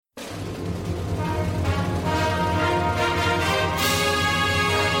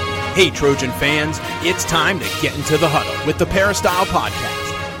Hey, Trojan fans, it's time to get into the huddle with the Peristyle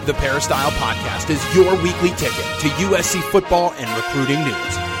Podcast. The Peristyle Podcast is your weekly ticket to USC football and recruiting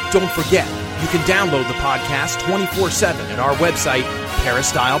news. Don't forget, you can download the podcast 24/7 at our website,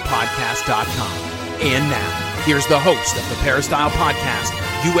 peristylepodcast.com. And now, here's the host of the Peristyle Podcast,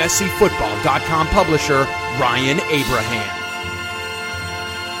 USCFootball.com publisher, Ryan Abraham.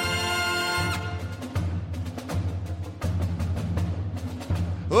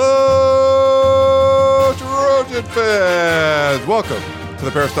 Hello, Trojan fans! Welcome to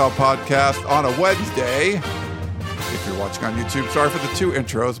the Peristyle Podcast on a Wednesday. If you're watching on YouTube, sorry for the two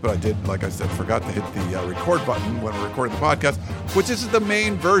intros, but I did, like I said, forgot to hit the record button when we're recording the podcast, which is the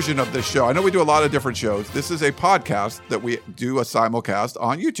main version of this show. I know we do a lot of different shows. This is a podcast that we do a simulcast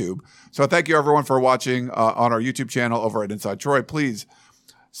on YouTube. So thank you, everyone, for watching on our YouTube channel over at Inside Troy. Please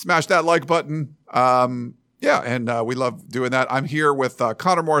smash that like button. We love doing that. I'm here with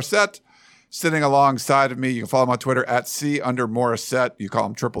Connor Morissette sitting alongside of me. You can follow him on Twitter at C_Morissette. You call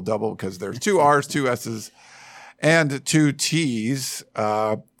him triple double because there's two R's, two S's, and two T's.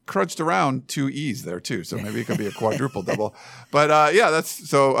 Crunched around two E's there too. So maybe it could be a quadruple double. But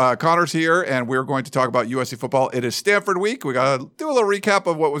Connor's here and we're going to talk about USC football. It is Stanford week. We got to do a little recap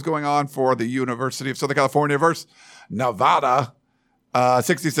of what was going on for the University of Southern California versus Nevada.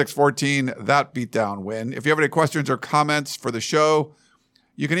 66-14, that beatdown win. If you have any questions or comments for the show,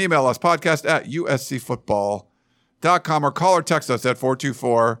 you can email us, podcast at uscfootball.com, or call or text us at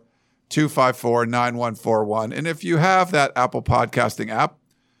 424-254-9141. And if you have that Apple podcasting app,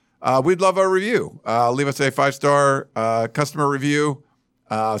 we'd love a review. Leave us a 5-star customer review.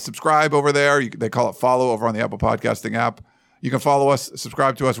 Subscribe over there. They call it follow over on the Apple podcasting app. You can follow us,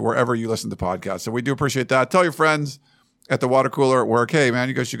 subscribe to us wherever you listen to podcasts. So we do appreciate that. Tell your friends at the water cooler at work, hey, man,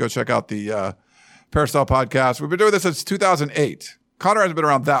 you guys should go check out the Peristyle Podcast. We've been doing this since 2008. Connor hasn't been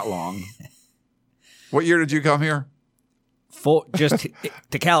around that long. What year did you come here? Just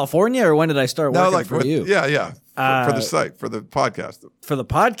to California, or when did I start working for you? Yeah. For the site, for the podcast. For the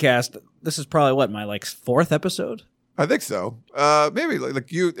podcast, this is probably, my fourth episode? I think so. Maybe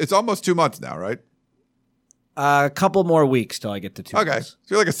like you. It's almost 2 months now, right? A couple more weeks till I get to 2 months. Okay. So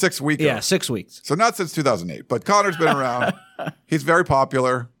you're like a 6 week. Yeah, 6 weeks. So not since 2008, but Connor's been around. He's very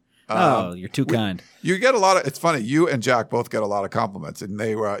popular. You're too kind. You get a lot of, it's funny, you and Jack both get a lot of compliments. And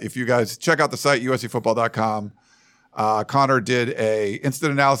they were, if you guys check out the site, uscfootball.com, Connor did a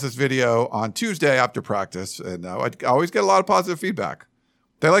instant analysis video on Tuesday after practice. And I always get a lot of positive feedback.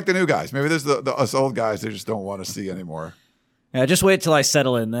 They like the new guys. Maybe there's the us old guys they just don't want to see anymore. Yeah, just wait till I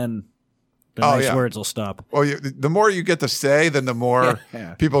settle in, then the nice words will stop. Well, the more you get to say, then the more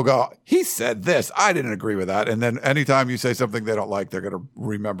people go, he said this. I didn't agree with that. And then anytime you say something they don't like, they're going to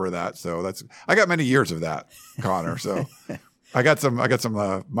remember that. So I got many years of that, Connor. So I got some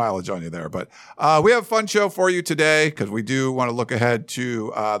mileage on you there. But we have a fun show for you today because we do want to look ahead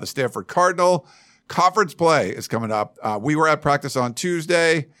to the Stanford Cardinal. Conference play is coming up. We were at practice on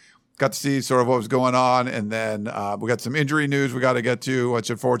Tuesday. Got to see sort of what was going on. And then we got some injury news we got to get to, which is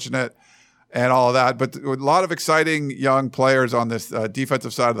unfortunate. And all of that. But a lot of exciting young players on this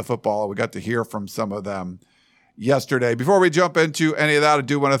defensive side of the football. We got to hear from some of them yesterday. Before we jump into any of that, I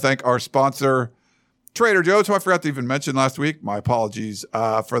do want to thank our sponsor, Trader Joe's, who I forgot to even mention last week. My apologies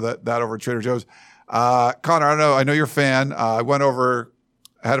for that over at Trader Joe's. Connor, I know you're a fan. I went over,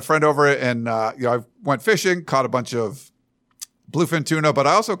 had a friend over, and I went fishing, caught a bunch of bluefin tuna, but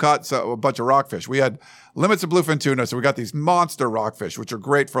I also caught a bunch of rockfish. We had limits of bluefin tuna, so we got these monster rockfish, which are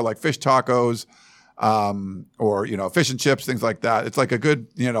great for like fish tacos, or fish and chips, things like that. It's like a good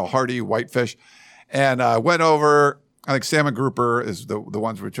hearty whitefish. And went over. I think salmon grouper is the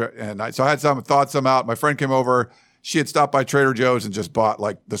ones we tried. And so I had thawed some out. My friend came over. She had stopped by Trader Joe's and just bought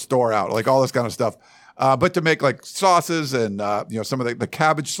like the store out, like all this kind of stuff. But to make like sauces and some of the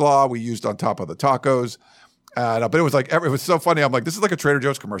cabbage slaw we used on top of the tacos. But it was it was so funny. I'm like, this is like a Trader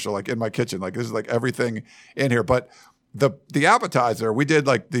Joe's commercial, like in my kitchen. Like this is like everything in here. But the appetizer, we did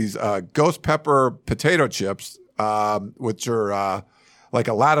like these ghost pepper potato chips, which are like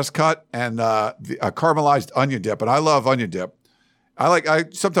a lattice cut and a caramelized onion dip. And I love onion dip.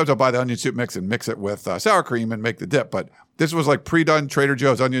 Sometimes I'll buy the onion soup mix and mix it with sour cream and make the dip. But this was like pre-done Trader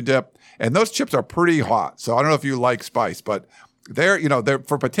Joe's onion dip. And those chips are pretty hot. So I don't know if you like spice, but they're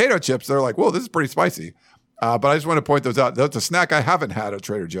for potato chips, they're like, whoa, this is pretty spicy. But I just want to point those out. That's a snack I haven't had at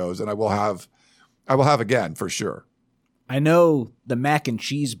Trader Joe's, and I will have again for sure. I know the mac and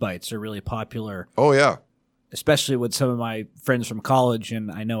cheese bites are really popular. Oh yeah, especially with some of my friends from college.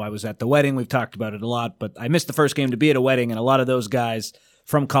 And I know I was at the wedding. We've talked about it a lot, but I missed the first game to be at a wedding, and a lot of those guys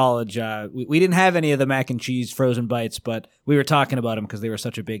from college. We didn't have any of the mac and cheese frozen bites, but we were talking about them because they were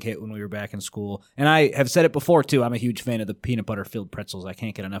such a big hit when we were back in school. And I have said it before, too. I'm a huge fan of the peanut butter filled pretzels. I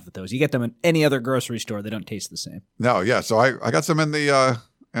can't get enough of those. You get them in any other grocery store, they don't taste the same. No, yeah. So I got some in the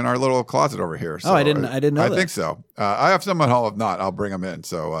in our little closet over here. So I didn't know that. I think so. I have some at home. If not, I'll bring them in.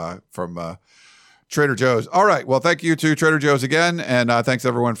 So from Trader Joe's. All right. Well, thank you to Trader Joe's again. And thanks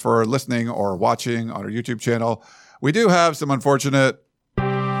everyone for listening or watching on our YouTube channel. We do have some unfortunate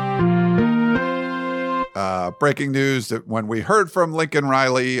breaking news that when we heard from Lincoln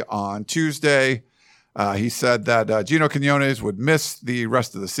Riley on Tuesday, he said that Gino Quinones would miss the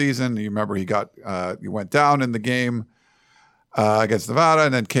rest of the season. You remember he went down in the game against Nevada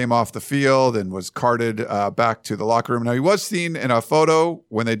and then came off the field and was carted back to the locker room. Now, he was seen in a photo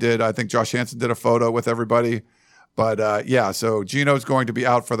when they did, I think Josh Hansen did a photo with everybody. But so Gino's going to be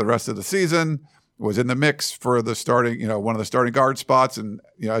out for the rest of the season, was in the mix for the starting, one of the starting guard spots. And,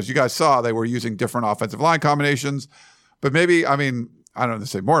 as you guys saw, they were using different offensive line combinations. But maybe, I don't know to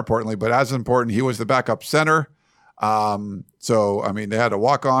say more importantly, but as important, he was the backup center. They had to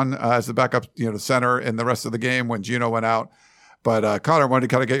walk on as the backup, center in the rest of the game when Gino went out. But Connor, I wanted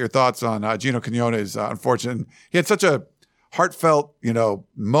to kind of get your thoughts on Gino Quinones. Unfortunately, he had such a heartfelt,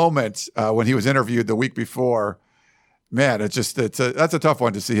 moment when he was interviewed the week before. Man, that's a tough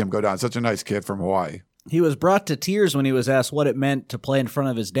one to see him go down. Such a nice kid from Hawaii. He was brought to tears when he was asked what it meant to play in front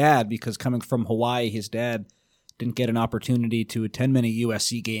of his dad, because coming from Hawaii, his dad didn't get an opportunity to attend many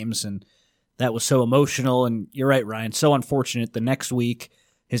USC games, and that was so emotional. And you're right, Ryan, so unfortunate. The next week,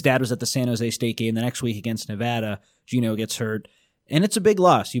 his dad was at the San Jose State game. The next week against Nevada, Gino gets hurt, and it's a big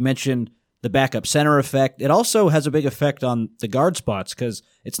loss. You mentioned the backup center effect. It also has a big effect on the guard spots because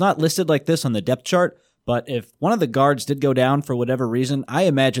it's not listed like this on the depth chart, but if one of the guards did go down for whatever reason, I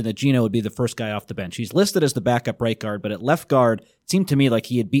imagine that Gino would be the first guy off the bench. He's listed as the backup right guard, but at left guard, it seemed to me like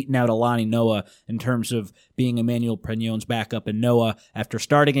he had beaten out Alani Noah in terms of being Emmanuel Pregnon's backup, and Noah, after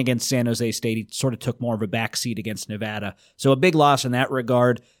starting against San Jose State, he sort of took more of a backseat against Nevada. So a big loss in that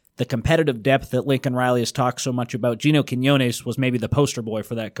regard. The competitive depth that Lincoln Riley has talked so much about, Gino Quinones was maybe the poster boy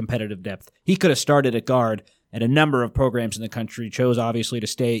for that competitive depth. He could have started at guard at a number of programs in the country, chose obviously to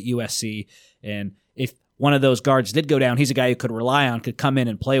stay at USC, and if one of those guards did go down, he's a guy who could rely on, could come in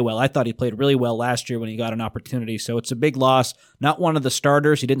and play well. I thought he played really well last year when he got an opportunity, so it's a big loss. Not one of the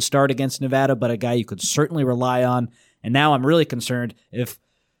starters. He didn't start against Nevada, but a guy you could certainly rely on, and now I'm really concerned if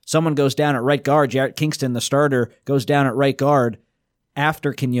someone goes down at right guard, Jarrett Kingston, the starter, goes down at right guard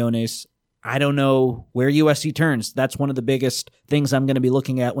after Quinones. I don't know where USC turns. That's one of the biggest things I'm going to be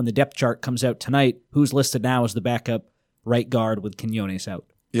looking at when the depth chart comes out tonight. Who's listed now as the backup right guard with Quinones out?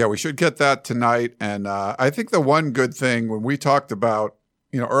 Yeah, we should get that tonight. And I think the one good thing when we talked about,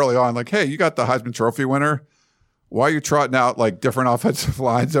 early on, like, hey, you got the Heisman Trophy winner. Why are you trotting out like different offensive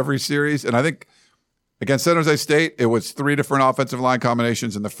lines every series? And I think against San Jose State, it was 3 different offensive line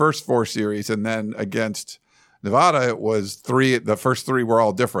combinations in the first 4 series. And then against Nevada, it was 3. The first 3 were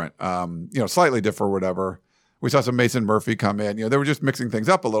all different, slightly different or whatever. We saw some Mason Murphy come in. They were just mixing things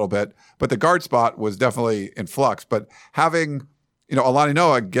up a little bit. But the guard spot was definitely in flux. But having Alani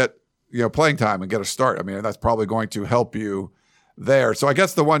Noah get, playing time and get a start. That's probably going to help you there. So I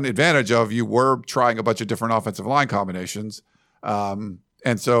guess the one advantage of you were trying a bunch of different offensive line combinations. And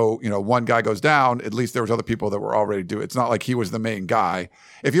so, one guy goes down, at least there was other people that were already doing it. It's not like he was the main guy.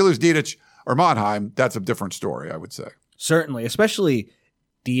 If you lose Didich or Monheim, that's a different story, I would say. Certainly, especially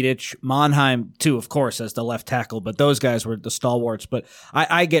Didich, Monheim, too, of course, as the left tackle, but those guys were the stalwarts. But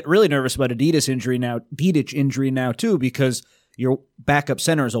I get really nervous about a Didich injury now, too, because your backup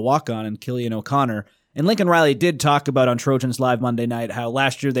center is a walk-on in Killian O'Connor. And Lincoln Riley did talk about on Trojans Live Monday night how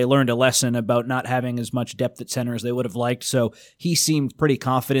last year they learned a lesson about not having as much depth at center as they would have liked. So he seemed pretty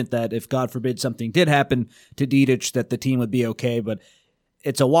confident that if, God forbid, something did happen to Didich, that the team would be okay. But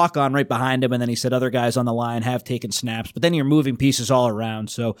it's a walk-on right behind him, and then he said other guys on the line have taken snaps. But then you're moving pieces all around.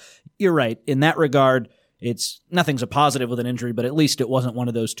 So you're right. In that regard, nothing's a positive with an injury, but at least it wasn't one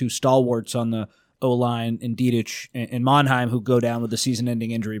of those 2 stalwarts on the O-line in Didich and Monheim who go down with a season-ending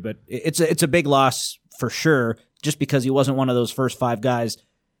injury. But it's a big loss for sure, just because he wasn't one of those first 5 guys.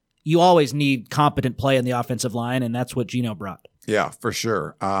 You always need competent play in the offensive line, and that's what Gino brought. Yeah, for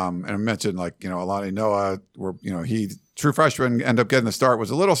sure. And I mentioned, Alani Noah, true freshman, ended up getting the start,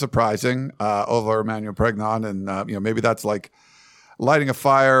 was a little surprising over Emmanuel Pregnon, and maybe that's like lighting a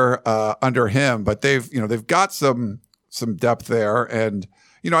fire under him. But they've got some depth there, and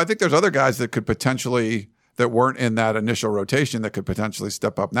I think there's other guys that could potentially, that weren't in that initial rotation, that could potentially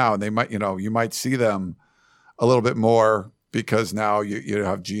step up now. And they might, you might see them a little bit more because now you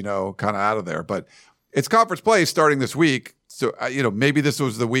have Gino kind of out of there. But it's conference play starting this week. So, maybe this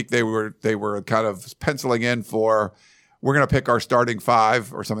was the week they were kind of penciling in for, we're going to pick our starting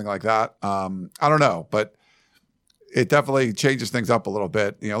 5 or something like that. I don't know, but it definitely changes things up a little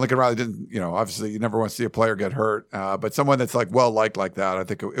bit. Lincoln Riley didn't, obviously you never want to see a player get hurt, but someone that's like well-liked like that, I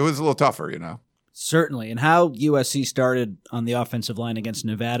think it was a little tougher, Certainly. And how USC started on the offensive line against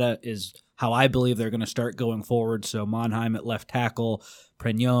Nevada is how I believe they're going to start going forward. So Monheim at left tackle,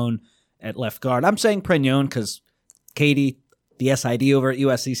 Pregnon at left guard. I'm saying Pregnon because Katie, the SID over at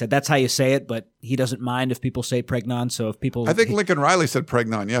USC, said that's how you say it, but he doesn't mind if people say Pregnon. So if people... I think Lincoln Riley said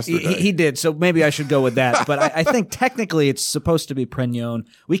Pregnon yesterday. He did, so maybe I should go with that. But I think technically it's supposed to be Pregnon.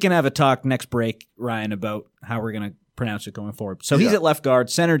 We can have a talk next break, Ryan, about how we're going to pronounce it going forward. So he's at left guard,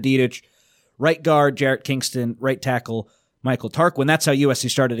 center Dietich, right guard Jarrett Kingston, right tackle Michael Tarquin. That's how USC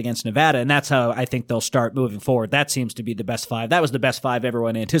started against Nevada, and that's how I think they'll start moving forward. That seems to be the best 5. That was the best 5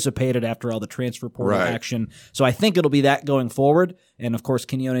 everyone anticipated after all the transfer portal action. So I think it'll be that going forward. And of course,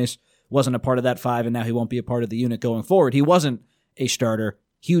 Quinones wasn't a part of that 5, and now he won't be a part of the unit going forward. He wasn't a starter.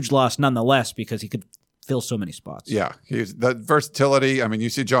 Huge loss nonetheless because he could fill so many spots. Yeah, he's the versatility. I mean, you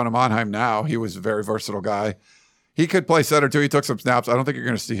see Jonah Monheim now. He was a very versatile guy. He could play center too. He took some snaps. I don't think you're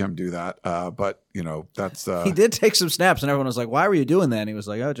going to see him do that. But that's he did take some snaps, and everyone was like, "Why were you doing that?" And he was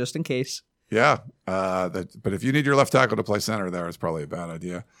like, "Oh, just in case." Yeah. But if you need your left tackle to play center, there, it's probably a bad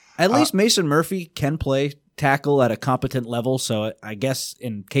idea. At least Mason Murphy can play tackle at a competent level. So I guess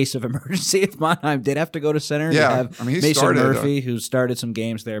in case of emergency, if Monheim did have to go to center, you have Mason Murphy who started some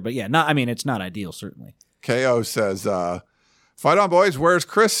games there. But yeah, it's not ideal certainly. KO says. Fight on, boys. Where's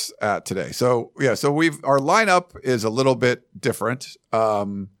Chris at today? So our lineup is a little bit different.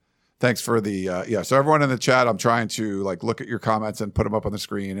 Thanks for the So everyone in the chat, I'm trying to look at your comments and put them up on the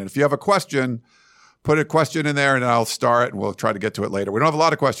screen. And if you have a question, put a question in there, and I'll start, and we'll try to get to it later. We don't have a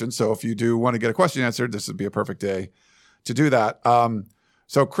lot of questions, so if you do want to get a question answered, this would be a perfect day to do that.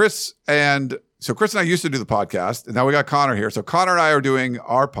 So Chris and I used to do the podcast, and now we got Connor here. So Connor and I are doing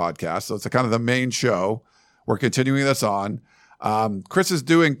our podcast, so it's kind of the main show. We're continuing this on. Chris is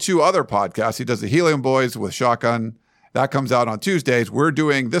doing 2 other podcasts. He does the Helium Boys with Shotgun. That comes out on Tuesdays. We're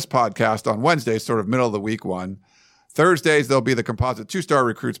doing this podcast on Wednesdays, sort of middle of the week one. Thursdays, there'll be the Composite 2-Star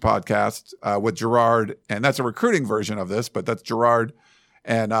Recruits podcast with Gerard. And that's a recruiting version of this, but that's Gerard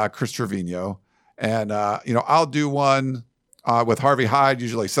and Chris Trevino. And, I'll do one with Harvey Hyde,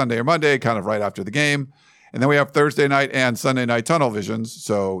 usually Sunday or Monday, kind of right after the game. And then we have Thursday night and Sunday night Tunnel Visions.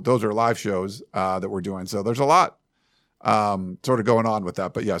 So those are live shows that we're doing. So there's a lot sort of going on with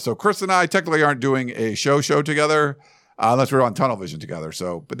that. But yeah, so Chris and I technically aren't doing a show together unless we're on Tunnel Vision together.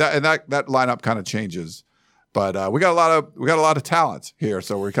 So, but that lineup kind of changes. But we got a lot of talent here,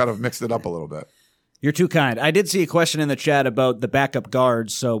 so we kind of mixed it up a little bit. You're too kind. I did see a question in the chat about the backup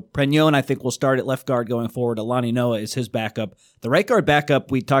guards. So Pregnon, I think, will start at left guard going forward. Alani Noah is his backup. The right guard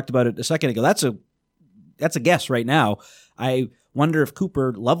backup, we talked about it a second ago. That's a guess right now. I wonder if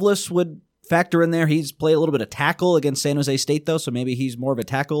Cooper Lovelace would factor in there. He's played a little bit of tackle against San Jose State, though, so maybe he's more of a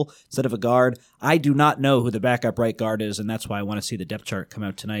tackle instead of a guard. I do not know who the backup right guard is, and that's why I want to see the depth chart come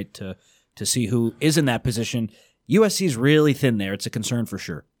out tonight to see who is in that position. USC's really thin there. It's a concern for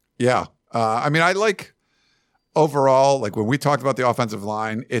sure. Yeah. I like overall, when we talked about the offensive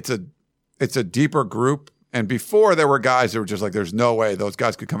line, it's a deeper group. And before there were guys that were just there's no way those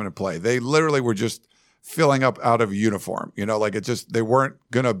guys could come in and play. They literally were just filling up out of uniform. They weren't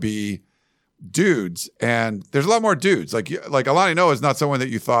going to be dudes, and there's a lot more dudes. Like Alani Noah is not someone that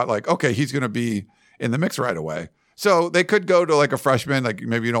you thought okay, he's going to be in the mix right away. So they could go to a freshman,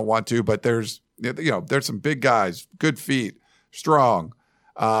 maybe you don't want to, but there's some big guys, good feet, strong,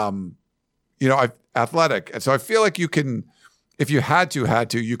 athletic. And so I feel like you can, if you had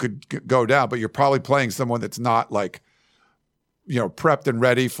to, you could go down, but you're probably playing someone that's not prepped and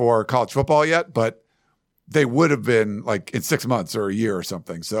ready for college football yet, but they would have been in 6 months or a year or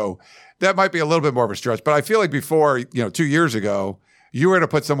something. So that might be a little bit more of a stretch. But I feel like before, 2 years ago, you were going to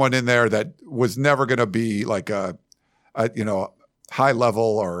put someone in there that was never going to be a high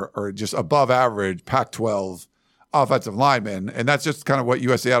level or just above average Pac-12 offensive lineman. And that's just kind of what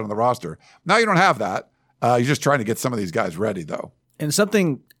USC had on the roster. Now you don't have that. You're just trying to get some of these guys ready, though. And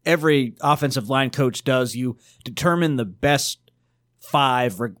something every offensive line coach does, you determine the best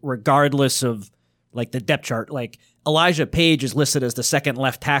 5 regardless of the depth chart. Elijah Page is listed as the second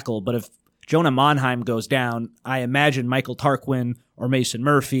left tackle, but if Jonah Monheim goes down, I imagine Michael Tarquin or Mason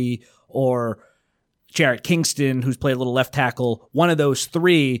Murphy or Jarrett Kingston, who's played a little left tackle, one of those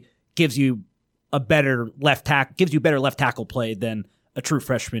 3 gives you better left tackle play than a true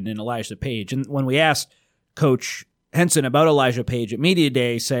freshman in Elijah Page. And when we asked Coach Henson about Elijah Page at Media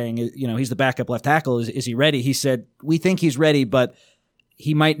Day saying, he's the backup left tackle. Is he ready? He said, we think he's ready, but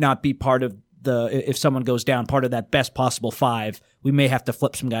he might not be part of if someone goes down, part of that best possible 5. We may have to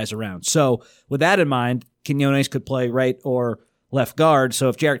flip some guys around. So with that in mind, Quinones could play right or left guard. So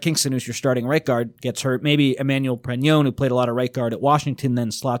if Jarrett Kingston, who's your starting right guard, gets hurt, maybe Emmanuel Pregnon, who played a lot of right guard at Washington, then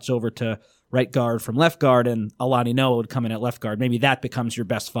slots over to right guard from left guard, and Alani Noah would come in at left guard. Maybe that becomes your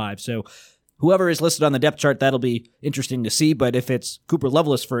best 5. So whoever is listed on the depth chart, that'll be interesting to see. But if it's Cooper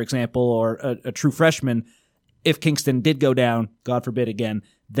Lovelace, for example, or a true freshman, if Kingston did go down, God forbid again,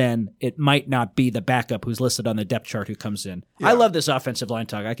 then it might not be the backup who's listed on the depth chart who comes in. Yeah. I love this offensive line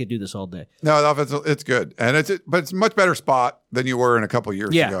talk. I could do this all day. No, the offensive, it's good, and but it's a much better spot than you were in a couple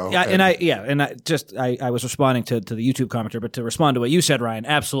years ago. Yeah, and I was responding to the YouTube commenter, but to respond to what you said, Ryan,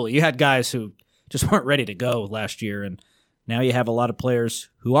 absolutely, you had guys who just weren't ready to go last year, and now you have a lot of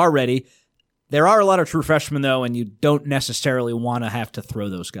players who are ready. There are a lot of true freshmen, though, and you don't necessarily want to have to throw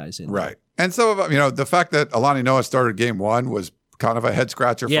those guys in. Right. And some of them, the fact that Alani Noah started game 1 was kind of a head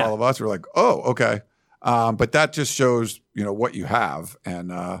scratcher for all of us. We're like, oh, okay. But that just shows, what you have.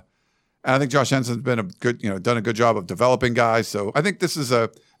 And I think Josh Henson's been done a good job of developing guys. So I think this is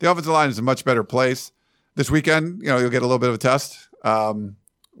the offensive line is a much better place. This weekend, you'll get a little bit of a test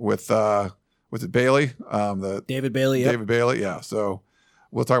with Bailey? David Bailey. David Bailey, yeah. So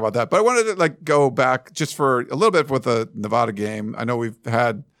we'll talk about that. But I wanted to go back just for a little bit with the Nevada game. I know we've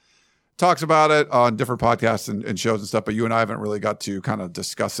had talks about it on different podcasts and shows and stuff, but you and I haven't really got to kind of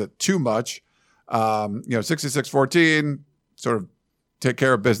discuss it too much. 66-14, sort of take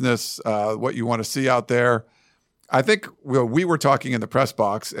care of business, what you want to see out there. I think we were talking in the press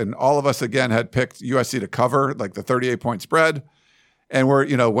box, and all of us, again, had picked USC to cover, like the 38-point spread. And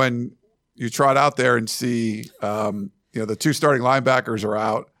when you trot out there and see, the 2 starting linebackers are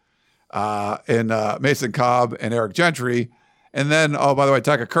out in Mason Cobb and Eric Gentry. And then, oh, by the way,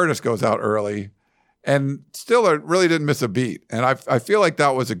 Taka Curtis goes out early, and still really didn't miss a beat. And I feel like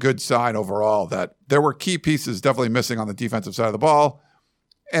that was a good sign overall that there were key pieces definitely missing on the defensive side of the ball,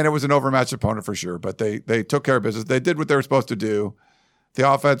 and it was an overmatched opponent for sure. But they took care of business. They did what they were supposed to do.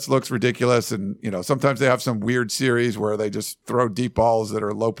 The offense looks ridiculous, and sometimes they have some weird series where they just throw deep balls that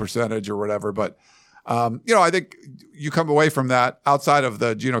are low percentage or whatever. But I think you come away from that outside of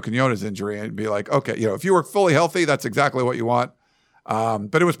the Gino Quinones injury and be like, okay, if you were fully healthy, that's exactly what you want.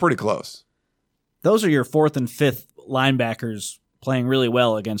 But it was pretty close. Those are your 4th and 5th linebackers playing really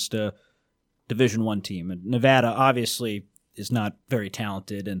well against a Division I team. And Nevada obviously is not very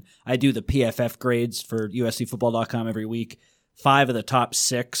talented. And I do the PFF grades for USCFootball.com every week. 5 of the top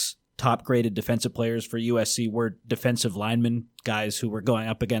 6 top-graded defensive players for USC were defensive linemen, guys who were going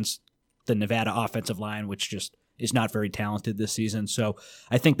up against the Nevada offensive line, which just is not very talented this season. So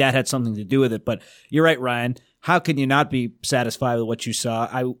I think that had something to do with it. But you're right, Ryan. How can you not be satisfied with what you saw?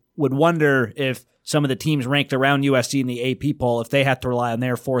 I would wonder if some of the teams ranked around USC in the AP poll, if they had to rely on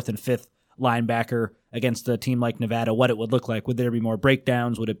their 4th and 5th linebacker against a team like Nevada, what it would look like. Would there be more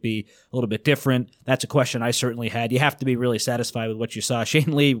breakdowns? Would it be a little bit different? That's a question I certainly had. You have to be really satisfied with what you saw.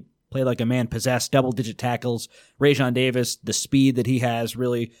 Shane Lee played like a man possessed, double-digit tackles. Rajon Davis, the speed that he has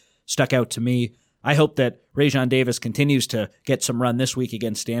really stuck out to me. I hope that Rajon Davis continues to get some run this week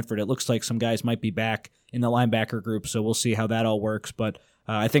against Stanford. It looks like some guys might be back in the linebacker group, so we'll see how that all works. But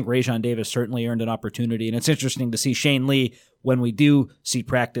I think Rajon Davis certainly earned an opportunity, and it's interesting to see Shane Lee, when we do see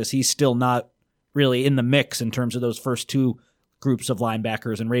practice, he's still not really in the mix in terms of those first 2 groups of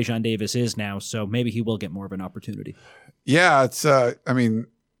linebackers, and Rajon Davis is now, so maybe he will get more of an opportunity. Yeah, it's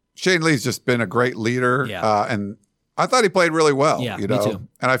Shane Lee's just been a great leader, and I thought he played really well. Yeah, me too.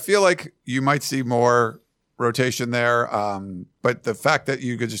 And I feel like you might see more rotation there. But the fact that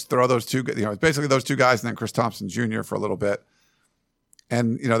you could just throw those 2, it's basically those 2 guys and then Chris Thompson Jr. for a little bit.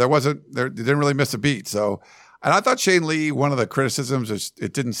 And, they didn't really miss a beat. So, and I thought Shane Lee, one of the criticisms is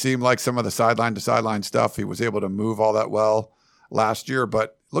it didn't seem like some of the sideline to sideline stuff. He was able to move all that well last year,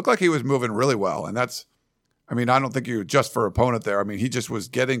 but it looked like he was moving really well. And I don't think you just for opponent there. He just was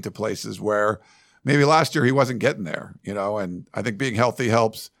getting to places where maybe last year he wasn't getting there, and I think being healthy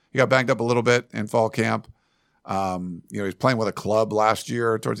helps. He got banged up a little bit in fall camp. He was playing with a club last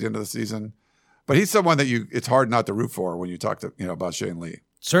year towards the end of the season. But he's someone that it's hard not to root for when you talk to, about Shane Lee.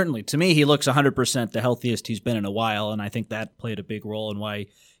 Certainly. To me, he looks 100% the healthiest he's been in a while, and I think that played a big role in why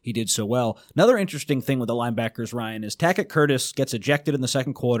he did so well. Another interesting thing with the linebackers, Ryan, is Tackett Curtis gets ejected in the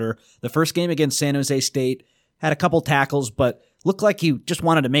second quarter. The first game against San Jose State had a couple tackles, but looked like he just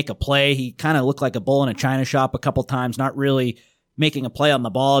wanted to make a play. He kind of looked like a bull in a china shop a couple times, not really making a play on the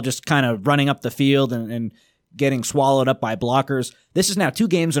ball, just kind of running up the field and getting swallowed up by blockers. This is now 2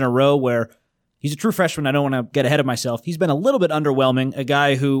 games in a row where He's a true freshman. I don't want to get ahead of myself. He's been a little bit underwhelming, a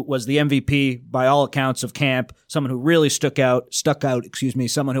guy who was the MVP by all accounts of camp, someone who really stuck out,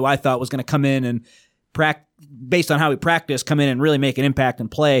 someone who I thought was going to come in and based on how he practiced, come in and really make an impact and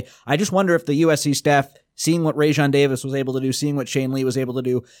play. I just wonder if the USC staff, seeing what Rajon Davis was able to do, seeing what Shane Lee was able to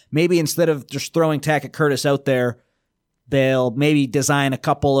do, maybe instead of just throwing Tackett Curtis out there, they'll maybe design a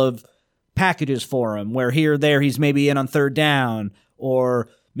couple of packages for him where here or there he's maybe in on third down, or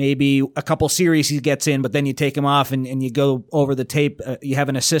maybe a couple series he gets in, but then you take him off and you go over the tape. You have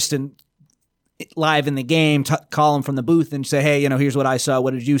an assistant live in the game, call him from the booth and say, hey, here's what I saw.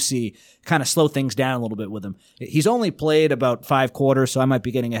 What did you see? Kind of slow things down a little bit with him. He's only played about 5 quarters, so I might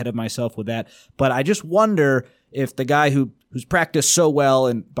be getting ahead of myself with that. But I just wonder if the guy who's practiced so well,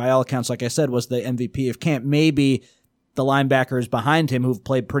 and by all accounts, like I said, was the MVP of camp, maybe the linebackers behind him who've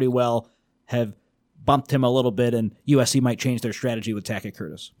played pretty well have bumped him a little bit, and USC might change their strategy with Tackett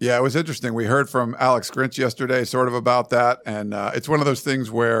Curtis. Yeah, it was interesting. We heard from Alex Grinch yesterday sort of about that, and it's one of those things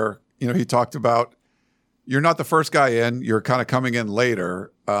where, he talked about you're not the first guy in, you're kind of coming in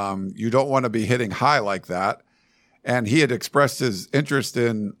later. You don't want to be hitting high like that. And he had expressed his interest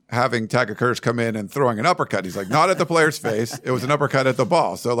in having Tackett Curtis come in and throwing an uppercut. He's like, not at the player's face. It was an uppercut at the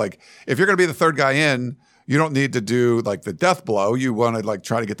ball. So, if you're going to be the third guy in, you don't need to do, the death blow. You want to,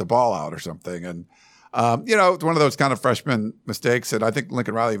 try to get the ball out or something. And it's one of those kind of freshman mistakes, and I think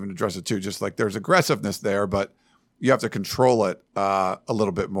Lincoln Riley even addressed it too. Just there's aggressiveness there, but you have to control it a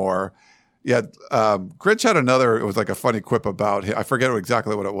little bit more. Yeah, Grinch had another. It was a funny quip about him. I forget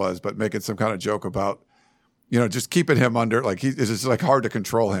exactly what it was, but making some kind of joke about just keeping him under. It's just hard to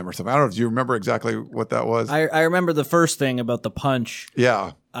control him or something. I don't know. Do you remember exactly what that was? I remember the first thing about the punch.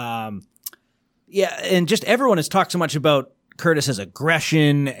 Yeah. Yeah, and just everyone has talked so much about Curtis's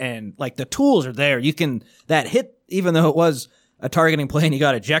aggression, and the tools are there. That hit, even though it was a targeting play and he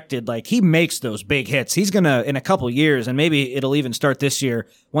got ejected, he makes those big hits. He's going to, in a couple years, and maybe it'll even start this year,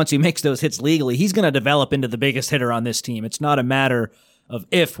 once he makes those hits legally, he's going to develop into the biggest hitter on this team. It's not a matter of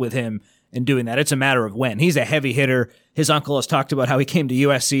if with him in doing that. It's a matter of when. He's a heavy hitter. His uncle has talked about how he came to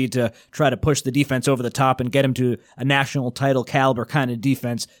USC to try to push the defense over the top and get him to a national title caliber kind of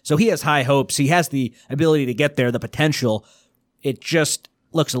defense. So he has high hopes. He has the ability to get there, the potential. It just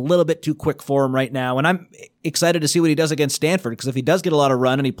looks a little bit too quick for him right now. And I'm excited to see what he does against Stanford, because if he does get a lot of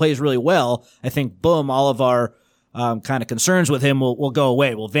run and he plays really well, I think, boom, all of our kind of concerns with him will go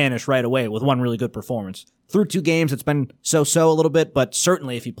away, will vanish right away with one really good performance. Through 2 games, it's been so-so a little bit, but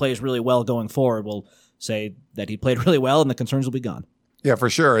certainly if he plays really well going forward, we'll say that he played really well and the concerns will be gone. Yeah, for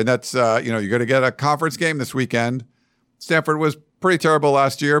sure. And that's, you're going to get a conference game this weekend. Stanford was pretty terrible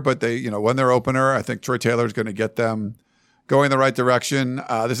last year, but they, won their opener. I think Troy Taylor's going to get them going the right direction.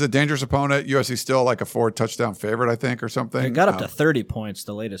 This is a dangerous opponent. USC still a 4-touchdown favorite, I think, or something. It got up to 30 points,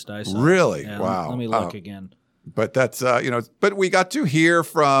 the latest I saw. Really? Yeah, wow. Let me look again. But that's, but we got to hear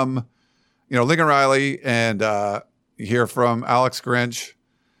from, Lincoln Riley and hear from Alex Grinch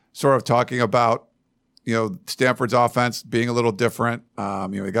sort of talking about, Stanford's offense being a little different.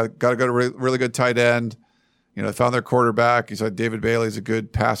 They got to go to really good tight end. They found their quarterback. He said David Bailey's a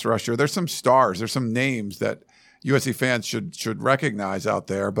good pass rusher. There's some stars. There's some names that USC fans should recognize out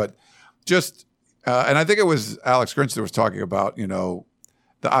there. But just, and I think it was Alex Grinch that was talking about, the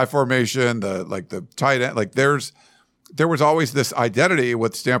I formation, the tight end. There was always this identity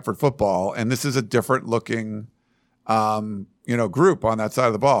with Stanford football, and this is a different looking, group on that side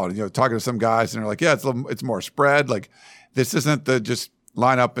of the ball. And, talking to some guys, and they're like, yeah, it's more spread. This isn't the just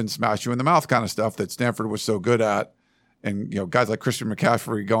line up and smash you in the mouth kind of stuff that Stanford was so good at. And, guys like Christian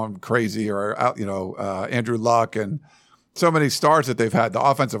McCaffrey going crazy, or, Andrew Luck, and so many stars that they've had, the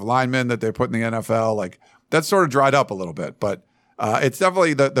offensive linemen that they put in the NFL, that sort of dried up a little bit. But it's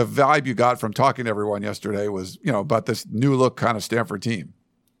definitely the vibe you got from talking to everyone yesterday was, about this new look kind of Stanford team.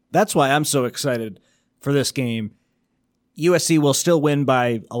 That's why I'm so excited for this game. USC will still win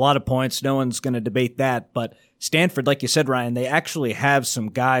by a lot of points. No one's going to debate that. But Stanford, like you said, Ryan, they actually have some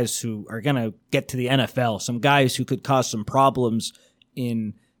guys who are going to get to the NFL, some guys who could cause some problems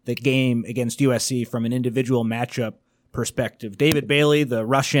in the game against USC from an individual matchup perspective. David Bailey, the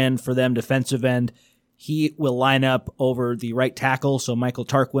rush end for them, defensive end, he will line up over the right tackle. So Michael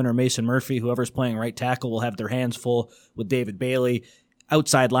Tarquin or Mason Murphy, whoever's playing right tackle, will have their hands full with David Bailey.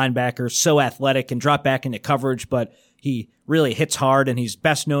 Outside linebacker, so athletic, can drop back into coverage, but he really hits hard, and he's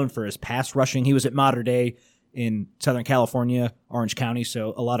best known for his pass rushing. He was at Mater Dei in Southern California, Orange County,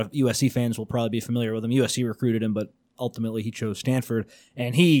 so a lot of USC fans will probably be familiar with him. USC recruited him, but ultimately he chose Stanford,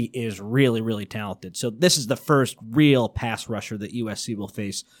 and he is really, really talented. So this is the first real pass rusher that USC will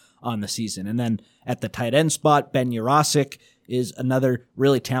face on the season. And then at the tight end spot, Ben Jurasik is another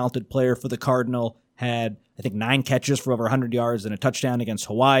really talented player for the Cardinal. Had, I think, 9 catches for over 100 yards and a touchdown against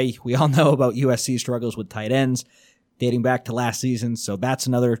Hawaii. We all know about USC struggles with tight ends dating back to last season, so that's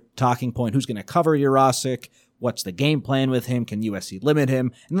another talking point. Who's going to cover Jurasik? What's the game plan with him? Can USC limit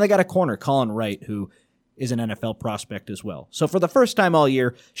him? And then they got a corner, Colin Wright, who is an NFL prospect as well. So for the first time all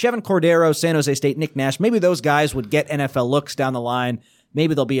year, Chevin Cordero, San Jose State, Nick Nash, maybe those guys would get NFL looks down the line.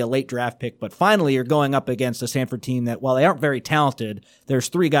 Maybe they'll be a late draft pick, but finally you're going up against a Stanford team that, while they aren't very talented, there's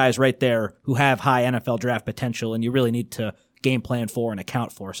 3 guys right there who have high NFL draft potential, and you really need to game plan for and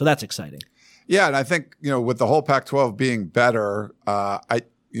account for. So that's exciting. Yeah, and I think, with the whole Pac-12 being better,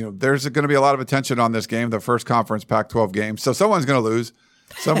 there's going to be a lot of attention on this game, the first conference Pac-12 game. So someone's going to lose.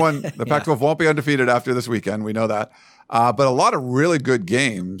 The Pac-12 won't be undefeated after this weekend. We know that. But a lot of really good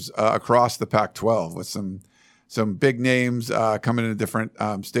games across the Pac-12 with some big names coming into different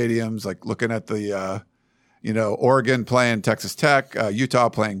stadiums, like looking at the, Oregon playing Texas Tech, Utah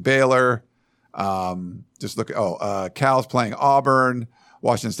playing Baylor. Cal's playing Auburn.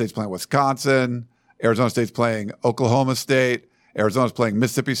 Washington State's playing Wisconsin. Arizona State's playing Oklahoma State. Arizona's playing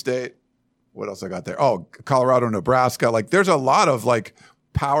Mississippi State. What else I got there? Oh, Colorado, Nebraska. Like, there's a lot of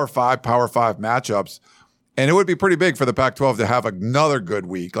Power 5 matchups. And it would be pretty big for the Pac-12 to have another good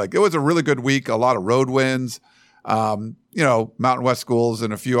week. Like, it was a really good week, a lot of road wins. Mountain West schools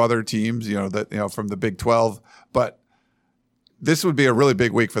and a few other teams, from the Big 12. But this would be a really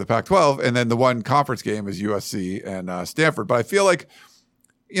big week for the Pac-12. And then the one conference game is USC and Stanford. But I feel like,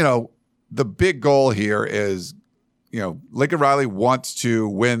 the big goal here is, Lincoln Riley wants to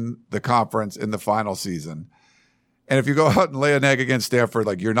win the conference in the final season. And if you go out and lay an egg against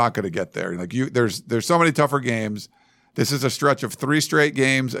Stanford, you're not going to get there. There's so many tougher games. This is a stretch of 3 straight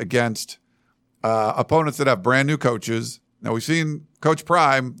games against opponents that have brand new coaches. Now, we've seen Coach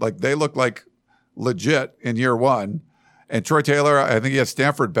Prime, they look like legit in year 1. And Troy Taylor, I think he has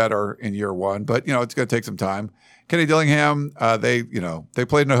Stanford better in year 1, but it's going to take some time. Kenny Dillingham, they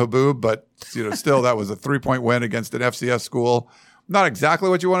played in a haboob, but still that was a 3-point win against an FCS school. Not exactly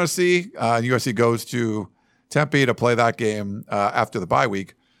what you want to see. USC goes to Tempe to play that game after the bye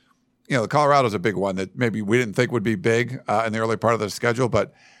week. Colorado's a big one that maybe we didn't think would be big in the early part of the schedule,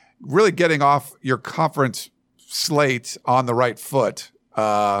 but really getting off your conference slate on the right foot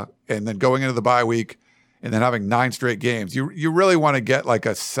and then going into the bye week and then having 9 straight games. You really want to get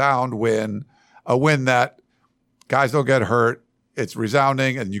a sound win, a win that guys don't get hurt. It's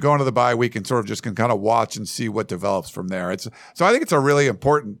resounding, and you go into the bye week and sort of just can kind of watch and see what develops from there. So I think it's a really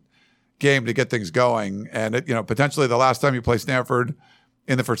important game to get things going, and potentially the last time you play Stanford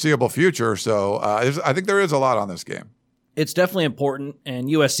in the foreseeable future. So I think there is a lot on this game. It's definitely important. And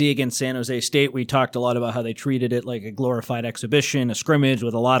USC against San Jose State, we talked a lot about how they treated it like a glorified exhibition, a scrimmage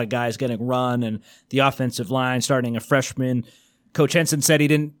with a lot of guys getting run and the offensive line starting a freshman. Coach Henson said he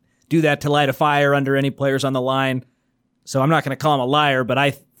didn't do that to light a fire under any players on the line. So I'm not going to call him a liar, but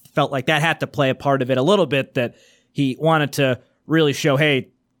I felt like that had to play a part of it a little bit, that he wanted to really show,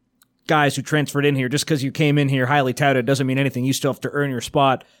 hey, guys who transferred in here, just because you came in here highly touted doesn't mean anything. You still have to earn your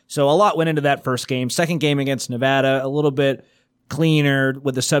spot. So a lot went into that first game. Second game against Nevada, a little bit cleaner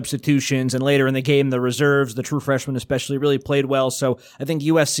with the substitutions, and later in the game, the reserves, the true freshmen especially, really played well. So I think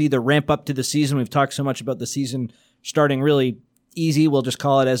USC, the ramp up to the season, we've talked so much about the season starting really easy, we'll just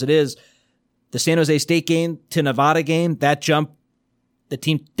call it as it is. The San Jose State game to Nevada game, that jump, the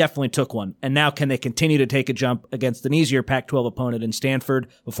team definitely took one. And now can they continue to take a jump against an easier Pac-12 opponent in Stanford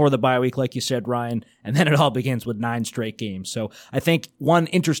before the bye week, like you said, Ryan? And then it all begins with 9 straight games. So I think one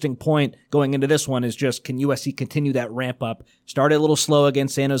interesting point going into this one is just, can USC continue that ramp up? Start a little slow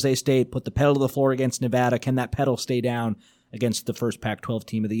against San Jose State, put the pedal to the floor against Nevada. Can that pedal stay down against the first Pac-12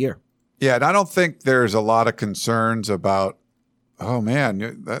 team of the year? Yeah, and I don't think there's a lot of concerns about, oh man,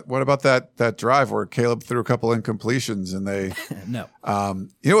 what about that drive where Caleb threw a couple incompletions and they no.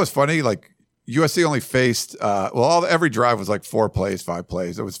 What's funny? USC only faced every drive was 4 plays, 5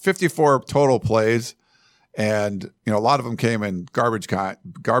 plays. It was 54 total plays, and a lot of them came in garbage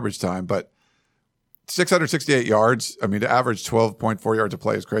time. But 668 yards. I mean, to average 12.4 yards a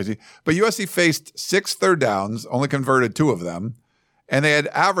play is crazy. But USC faced 6 third downs, only converted 2 of them, and they had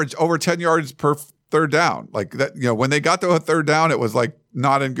averaged over 10 yards per third down. When they got to a third down, it was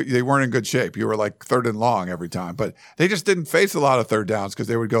they weren't in good shape. You were third and long every time, but they just didn't face a lot of third downs because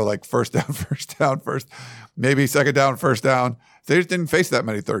they would go first down, maybe second down, first down. They just didn't face that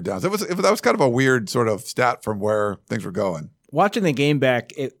many third downs. That was kind of a weird sort of stat from where things were going. Watching the game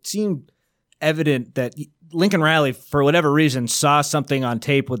back, it seemed evident that Lincoln Riley, for whatever reason, saw something on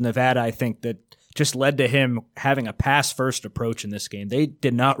tape with Nevada, I think, that just led to him having a pass-first approach in this game. They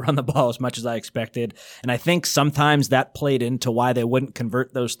did not run the ball as much as I expected, and I think sometimes that played into why they wouldn't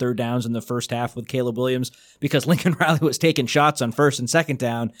convert those third downs in the first half with Caleb Williams, because Lincoln Riley was taking shots on first and second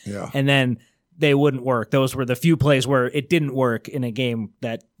down, and then they wouldn't work. Those were the few plays where it didn't work in a game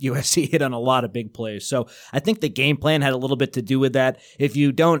that USC hit on a lot of big plays. So I think the game plan had a little bit to do with that. If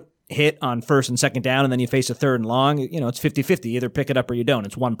you don't hit on first and second down and then you face a third and long, it's 50-50. Either pick it up or you don't.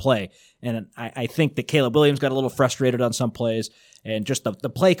 It's one play. And I think that Caleb Williams got a little frustrated on some plays, and just the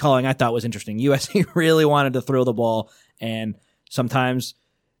play calling I thought was interesting. USC really wanted to throw the ball, and sometimes,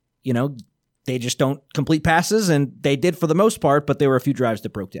 they just don't complete passes, and they did for the most part, but there were a few drives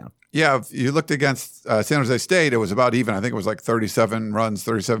that broke down. Yeah, if you looked against San Jose State, it was about even. I think it was like 37 runs,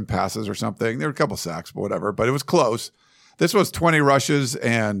 37 passes or something. There were a couple sacks, but whatever. But it was close. This was 20 rushes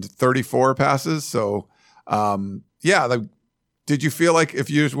and 34 passes. So, did you feel like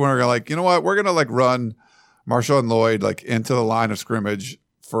if you were like, you know what, we're going to run Marshawn Lloyd into the line of scrimmage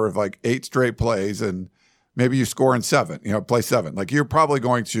for 8 straight plays, and maybe you score in 7, play 7. You're probably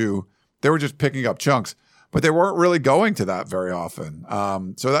going to, they were just picking up chunks, but they weren't really going to that very often.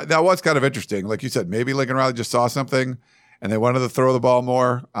 So that was kind of interesting. Like you said, maybe Lincoln Riley just saw something and they wanted to throw the ball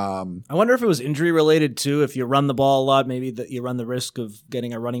more. I wonder if it was injury related too. If you run the ball a lot, maybe that you run the risk of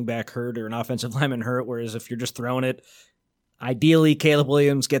getting a running back hurt or an offensive lineman hurt. Whereas if you're just throwing it, ideally Caleb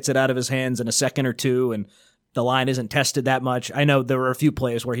Williams gets it out of his hands in a second or two, and the line isn't tested that much. I know there were a few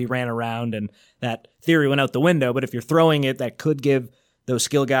plays where he ran around and that theory went out the window, but if you're throwing it, that could give those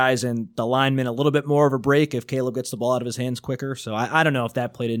skill guys and the linemen a little bit more of a break if Caleb gets the ball out of his hands quicker. So I don't know if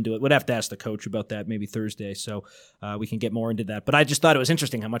that played into it. We'd have to ask the coach about that maybe Thursday, so we can get more into that. But I just thought it was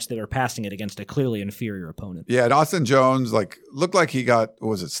interesting how much they were passing it against a clearly inferior opponent. Yeah, and Austin Jones looked like he got,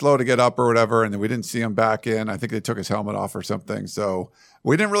 was it slow to get up or whatever, and then we didn't see him back in. I think they took his helmet off or something. So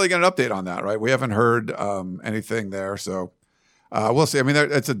we didn't really get an update on that, right? We haven't heard anything there. So we'll see. I mean,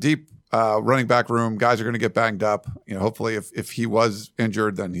 it's a deep running back room. Guys are going to get banged up. Hopefully if he was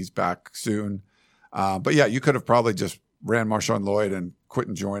injured, then he's back soon. But yeah, you could have probably just ran Marshawn Lloyd and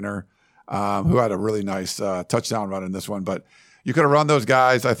Quentin Joyner, who had a really nice touchdown run in this one. But you could have run those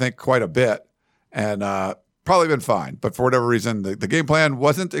guys, I think, quite a bit and probably been fine. But for whatever reason, the game plan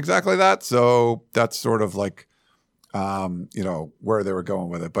wasn't exactly that. So that's sort of where they were going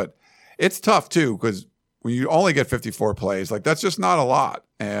with it. But it's tough too, because when you only get 54 plays, that's just not a lot.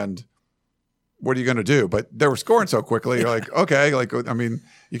 And what are you going to do? But they were scoring so quickly. You're like, okay,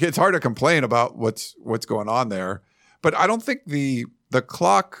 it's hard to complain about what's going on there. But I don't think the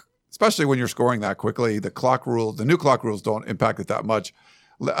clock, especially when you're scoring that quickly, the new clock rules don't impact it that much.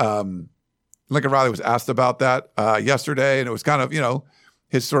 Lincoln Riley was asked about that yesterday, and it was kind of,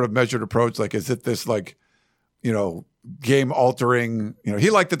 his sort of measured approach. Is it this game altering,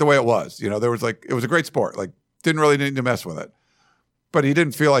 he liked it the way it was, there was it was a great sport, didn't really need to mess with it. But he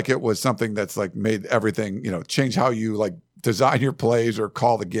didn't feel like it was something that's made everything, change how you design your plays or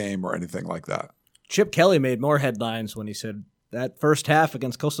call the game or anything like that. Chip Kelly made more headlines when he said that first half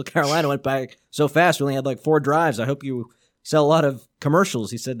against Coastal Carolina went by so fast. We only had 4 drives. I hope you sell a lot of commercials,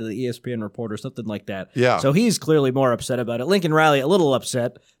 he said to the ESPN reporter, something like that. Yeah. So he's clearly more upset about it. Lincoln Riley, a little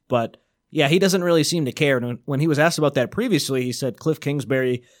upset, but yeah, he doesn't really seem to care. And when he was asked about that previously, he said Cliff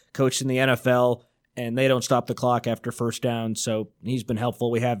Kingsbury coached in the NFL, and they don't stop the clock after first down, so he's been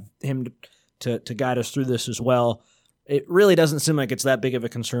helpful. We have him to guide us through this as well. It really doesn't seem like it's that big of a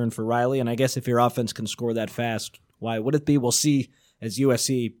concern for Riley, and I guess if your offense can score that fast, why would it be? We'll see as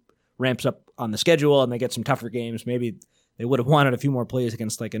USC ramps up on the schedule and they get some tougher games. Maybe they would have wanted a few more plays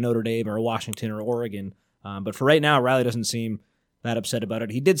against a Notre Dame or a Washington or Oregon. But for right now, Riley doesn't seem that upset about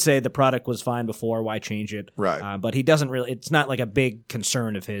it. He did say the product was fine before, why change it? Right. But he doesn't really, it's not a big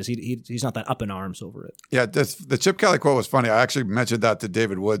concern of his. He's not that up in arms over it. Yeah, the Chip Kelly quote was funny. I actually mentioned that to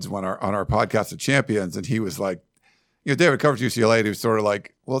David Woods on our podcast of Champions, and he was like, David covers UCLA, and he was sort of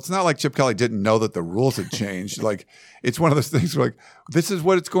like, well, it's not like Chip Kelly didn't know that the rules had changed. It's one of those things where this is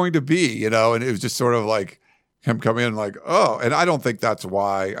what it's going to be, and it was just sort of him coming in oh, and I don't think that's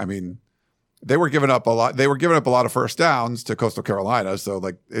why. I mean, they were giving up a lot. They were giving up a lot of first downs to Coastal Carolina. So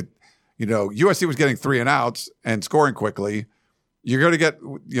USC was getting 3 and outs and scoring quickly. You're going to get,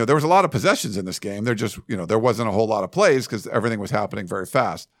 there was a lot of possessions in this game. There just, there wasn't a whole lot of plays because everything was happening very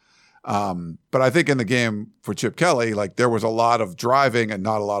fast. But I think in the game for Chip Kelly, there was a lot of driving and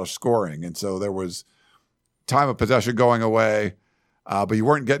not a lot of scoring. And so there was time of possession going away, but you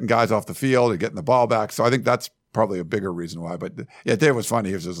weren't getting guys off the field and getting the ball back. So I think that's probably a bigger reason why. But yeah, Dave was funny.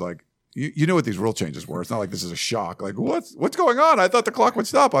 He was just you knew what these rule changes were. It's not like this is a shock. Like, what's going on? I thought the clock would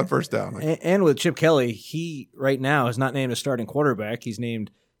stop on first down. Like, and with Chip Kelly, he right now is not named a starting quarterback. He's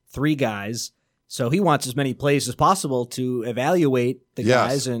named 3 guys. So he wants as many plays as possible to evaluate the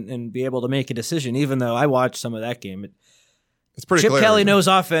guys and be able to make a decision, even though I watched some of that game. It's pretty Chip clear. Kelly knows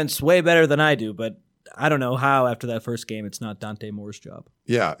offense way better than I do, but I don't know how after that first game it's not Dante Moore's job.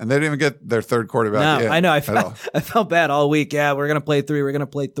 Yeah, and they didn't even get their third quarterback. No, I know. I felt bad all week. Yeah, we're going to play 3. We're going to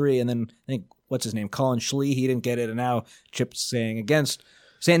play 3. And then I think, what's his name? Colin Schlee, he didn't get it. And now Chip's saying against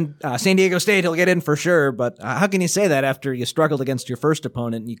San Diego State, he'll get in for sure. But how can you say that after you struggled against your first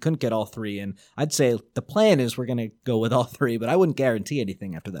opponent and you couldn't get all 3? And I'd say the plan is we're going to go with all 3, but I wouldn't guarantee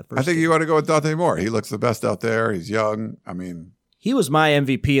anything after that first I think game. you want to go with Dante Moore. He looks the best out there. He's young. I mean, he was my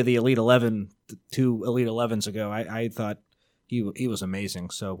MVP of the Elite 11 2 Elite 11s ago. I thought he was amazing.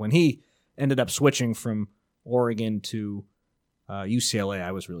 So when he ended up switching from Oregon to UCLA,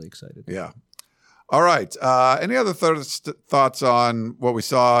 I was really excited. Yeah. All right. Any other thoughts on what we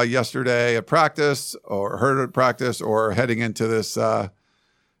saw yesterday at practice or heard at practice or heading into this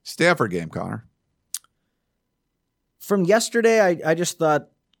Stanford game, Connor? From yesterday, I just thought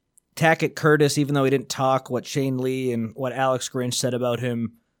Tackett Curtis, even though he didn't talk, what Shane Lee and what Alex Grinch said about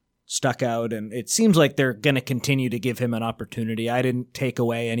him stuck out. And it seems like they're going to continue to give him an opportunity. I didn't take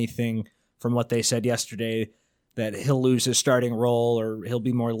away anything from what they said yesterday that he'll lose his starting role or he'll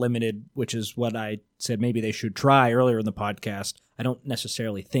be more limited, which is what I said maybe they should try earlier in the podcast. I don't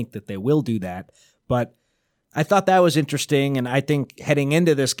necessarily think that they will do that, but I thought that was interesting. And I think heading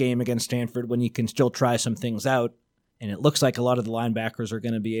into this game against Stanford, when you can still try some things out, and it looks like a lot of the linebackers are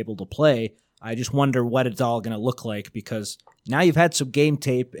going to be able to play, I just wonder what it's all going to look like, because now you've had some game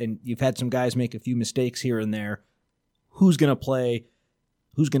tape and you've had some guys make a few mistakes here and there. Who's going to play?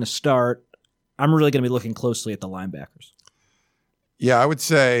 Who's going to start? I'm really going to be looking closely at the linebackers. Yeah, I would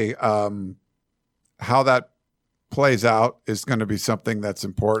say how that plays out is going to be something that's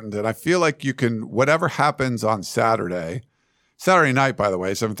important. And I feel like you can, whatever happens on Saturday night, by the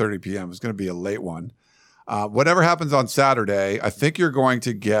way, 7:30 p.m. is going to be a late one. Whatever happens on Saturday, I think you're going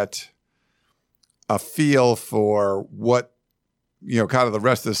to get a feel for what, kind of the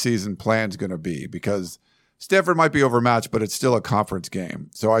rest of the season plan is going to be, because Stanford might be overmatched, but it's still a conference game.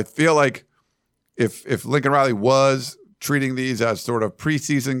 So I feel like if Lincoln Riley was treating these as sort of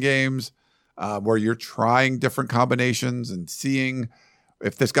preseason games where you're trying different combinations and seeing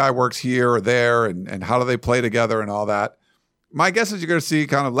if this guy works here or there and how do they play together and all that, my guess is you're going to see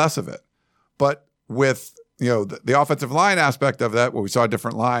kind of less of it. But with the offensive line aspect of that, where we saw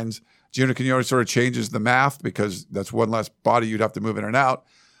different lines, Gino Quinones sort of changes the math because that's one less body you'd have to move in and out.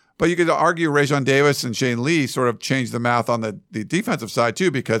 But you could argue Rajon Davis and Shane Lee sort of changed the math on the defensive side too,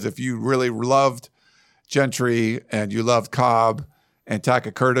 because if you really loved Gentry and you loved Cobb and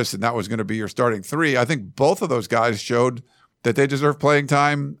Tackett Curtis and that was going to be your starting 3, I think both of those guys showed that they deserve playing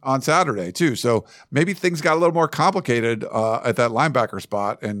time on Saturday too. So maybe things got a little more complicated at that linebacker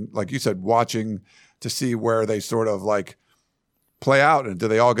spot. And like you said, watching to see where they sort of like play out and do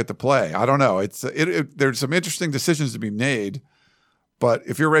they all get to play? I don't know. There's some interesting decisions to be made, but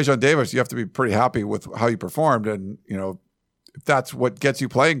if you're Rajon Davis, you have to be pretty happy with how you performed. And, if that's what gets you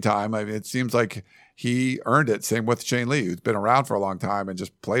playing time, I mean, it seems like he earned it. Same with Shane Lee, who's been around for a long time and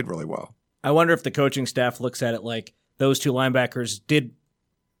just played really well. I wonder if the coaching staff looks at it like those 2 linebackers did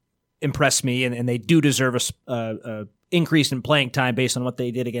impress me and they do deserve a increase in playing time based on what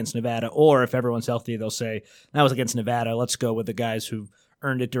they did against Nevada, or if everyone's healthy, they'll say, that was against Nevada, let's go with the guys who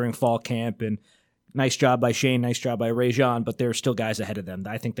earned it during fall camp, and nice job by Shane, nice job by Rajon, but there's still guys ahead of them.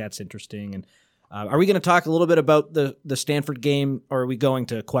 I think that's interesting. And are we going to talk a little bit about the Stanford game, or are we going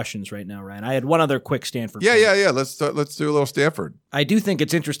to questions right now, Ryan? I had one other quick Stanford point. Yeah. Let's do a little Stanford. I do think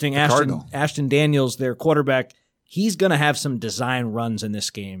it's interesting. Ashton Daniels, their quarterback, he's going to have some design runs in this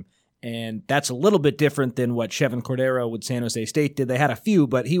game. And that's a little bit different than what Chevin Cordero with San Jose State did. They had a few,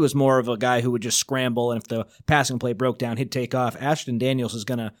 but he was more of a guy who would just scramble, and if the passing play broke down, he'd take off. Ashton Daniels is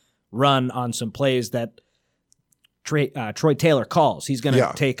going to run on some plays that Troy Taylor calls. He's going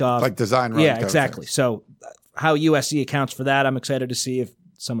to take off. Like design runs. Yeah, exactly. So how USC accounts for that, I'm excited to see if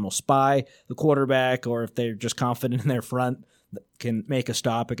someone will spy the quarterback or if they're just confident in their front that can make a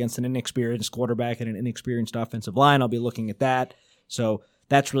stop against an inexperienced quarterback and an inexperienced offensive line. I'll be looking at that. So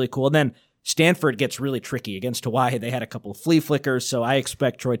that's really cool. And then Stanford gets really tricky against Hawaii. They had a couple of flea flickers, so I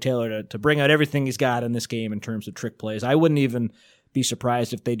expect Troy Taylor to bring out everything he's got in this game in terms of trick plays. I wouldn't even be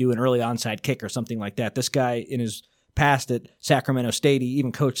surprised if they do an early onside kick or something like that. This guy, in his past at Sacramento State, he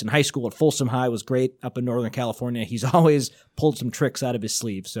even coached in high school at Folsom High, was great up in Northern California. He's always pulled some tricks out of his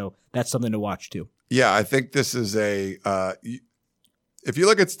sleeve, so that's something to watch too. Yeah, I think this is if you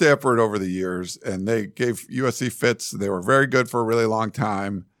look at Stanford over the years, and they gave USC fits, they were very good for a really long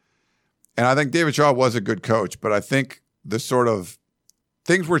time. And I think David Shaw was a good coach, but I think the sort of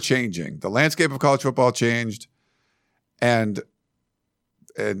things were changing. The landscape of college football changed, and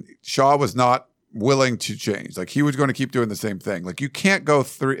Shaw was not willing to change. Like, he was going to keep doing the same thing. Like, you can't go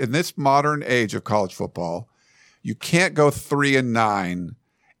through in this modern age of college football, you can't go 3-9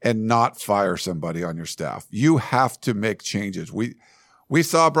 and not fire somebody on your staff. You have to make changes. We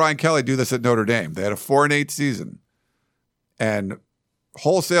saw Brian Kelly do this at Notre Dame. They had a 4-8 season and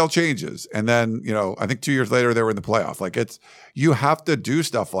wholesale changes. And then, I think 2 years later they were in the playoff. Like, you have to do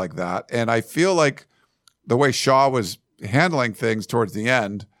stuff like that. And I feel like the way Shaw was handling things towards the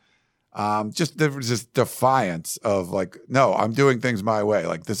end, there was this defiance of like, no, I'm doing things my way.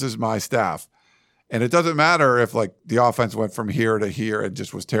 Like, this is my staff. And it doesn't matter if like the offense went from here to here and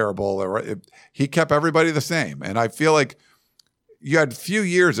just was terrible, he kept everybody the same. And I feel like you had a few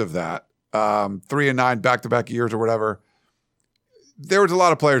years of that, 3-9 back-to-back years or whatever. There was a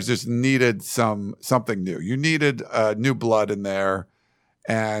lot of players just needed something new. You needed new blood in there,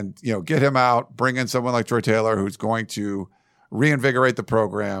 and get him out, bring in someone like Troy Taylor who's going to reinvigorate the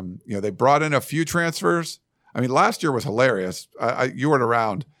program. They brought in a few transfers. I mean, last year was hilarious. You weren't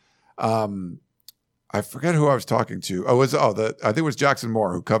around. I forget who I was talking to. I think it was Jackson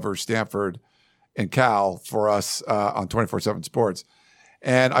Moore, who covers Stanford and Cal for us on 24/7 Sports.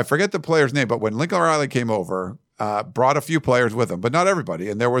 And I forget the player's name, but when Lincoln Riley came over, brought a few players with him, but not everybody.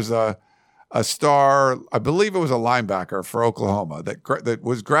 And there was a star, I believe it was a linebacker for Oklahoma that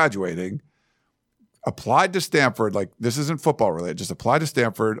was graduating, applied to Stanford. Like, this isn't football related, just applied to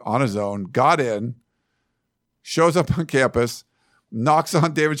Stanford on his own, got in, shows up on campus, knocks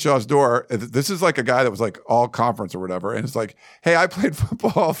on David Shaw's door. This is like a guy that was like all conference or whatever. And it's like, hey, I played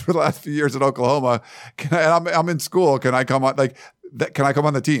football for the last few years at Oklahoma. I'm in school. Can I come on? Can I come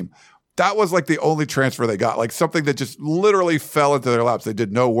on the team? That was like the only transfer they got, like something that just literally fell into their laps. They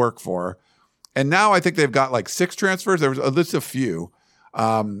did no work for. And now I think they've got like 6 transfers. There was at least a few.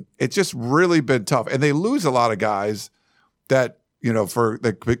 It's just really been tough. And they lose a lot of guys that,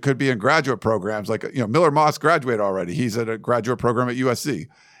 that could be in graduate programs. Like, Miller Moss graduated already. He's at a graduate program at USC.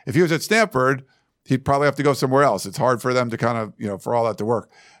 If he was at Stanford, he'd probably have to go somewhere else. It's hard for them to kind of, for all that to work.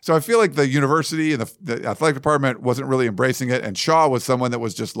 So I feel like the university and the athletic department wasn't really embracing it. And Shaw was someone that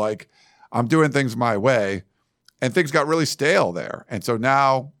was just like, I'm doing things my way. And things got really stale there. And so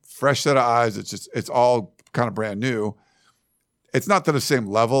now, fresh set of eyes, it's all kind of brand new. It's not to the same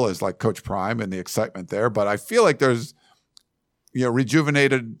level as like Coach Prime and the excitement there, but I feel like there's,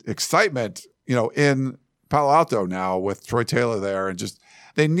 rejuvenated excitement, in Palo Alto now with Troy Taylor there, and just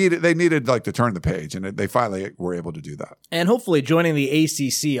they needed like to turn the page, and they finally were able to do that. And hopefully joining the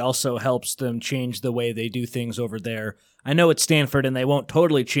ACC also helps them change the way they do things over there. I know it's Stanford and they won't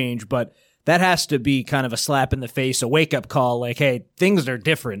totally change, but that has to be kind of a slap in the face, a wake-up call, like, hey, things are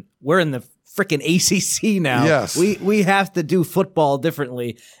different. We're in the freaking ACC now. Yes. We have to do football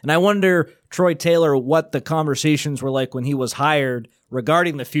differently. And I wonder, Troy Taylor, what the conversations were like when he was hired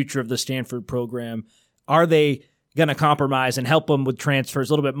regarding the future of the Stanford program. Are they going to compromise and help them with transfers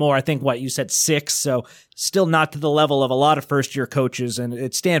a little bit more? I think, you said 6, so still not to the level of a lot of first-year coaches, and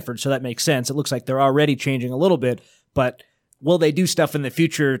it's Stanford, so that makes sense. It looks like they're already changing a little bit, but will they do stuff in the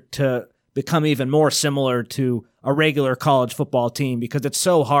future to become even more similar to a regular college football team? Because it's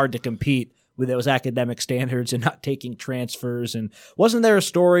so hard to compete with those academic standards and not taking transfers. And wasn't there a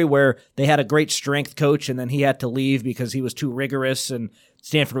story where they had a great strength coach and then he had to leave because he was too rigorous, and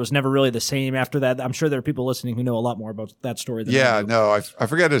Stanford was never really the same after that? I'm sure there are people listening who know a lot more about that story than I do. No, I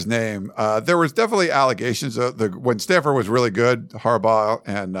forget his name. There was definitely allegations when Stanford was really good, Harbaugh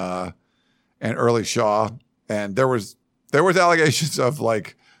and early Shaw, and there was allegations of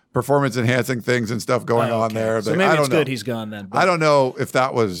like performance enhancing things and stuff going on there. So maybe it's good he's gone then. I don't know if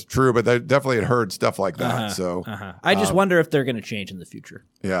that was true, but they definitely had heard stuff like that. I just wonder if they're going to change in the future.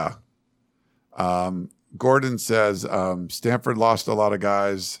 Yeah. Gordon says Stanford lost a lot of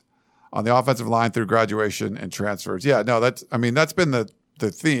guys on the offensive line through graduation and transfers. Yeah, no, that's been the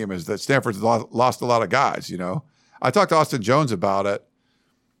theme, is that Stanford's lost a lot of guys. I talked to Austin Jones about it,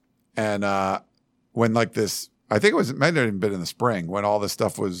 and when like this, I think it might have even been in the spring when all this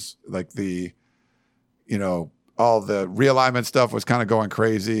stuff was like all the realignment stuff was kind of going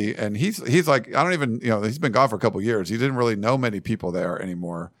crazy. And he's like, I don't even, he's been gone for a couple of years. He didn't really know many people there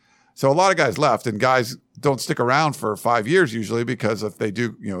anymore. So a lot of guys left, and guys don't stick around for 5 years usually, because if they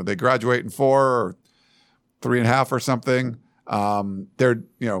do, they graduate in 4 or 3.5 or something,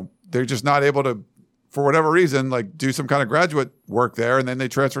 they're just not able to, for whatever reason, like do some kind of graduate work there. And then they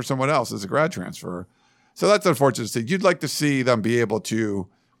transfer someone else as a grad transfer. So that's unfortunate to see. You'd like to see them be able to,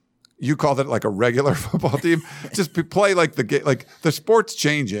 you called it like a regular football team, just play like the sport's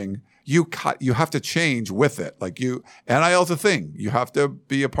changing. You have to change with it. NIL's a thing. You have to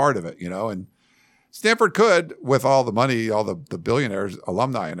be a part of it, and Stanford could with all the money, all the billionaires,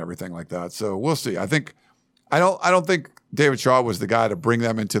 alumni and everything like that. So we'll see. I don't think David Shaw was the guy to bring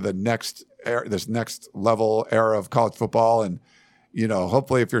them into the next era, this next level era of college football. And,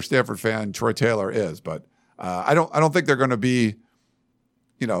 hopefully if you're a Stanford fan, Troy Taylor is, but I don't think they're going to be,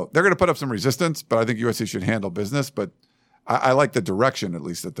 they're going to put up some resistance, but I think USC should handle business. But I like the direction at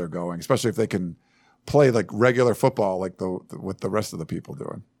least that they're going, especially if they can play like regular football, like what the rest of the people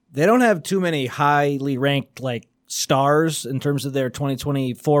doing. They don't have too many highly ranked stars in terms of their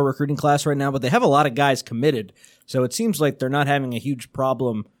 2024 recruiting class right now, but they have a lot of guys committed. So it seems like they're not having a huge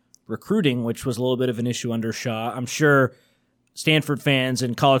problem recruiting, which was a little bit of an issue under Shaw. I'm sure Stanford fans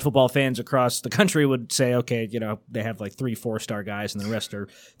and college football fans across the country would say, okay, they have 3 4-star guys and the rest are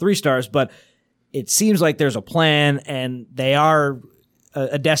 3 stars, but it seems like there's a plan and they are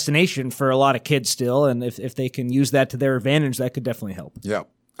a destination for a lot of kids still. And if they can use that to their advantage, that could definitely help. Yeah.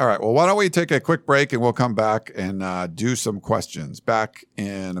 All right. Well, why don't we take a quick break and we'll come back and do some questions. Back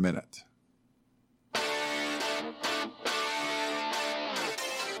in a minute.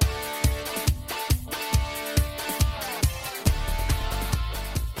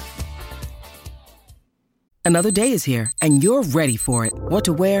 Another day is here, and you're ready for it. What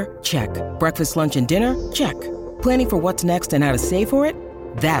to wear? Check. Breakfast, lunch, and dinner? Check. Planning for what's next and how to save for it?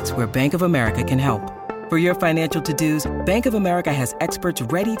 That's where Bank of America can help. For your financial to-dos, Bank of America has experts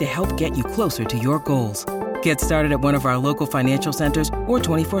ready to help get you closer to your goals. Get started at one of our local financial centers or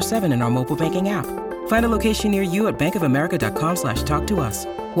 24/7 in our mobile banking app. Find a location near you at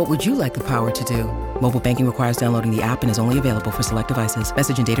bankofamerica.com/talktous. What would you like the power to do? Mobile banking requires downloading the app and is only available for select devices.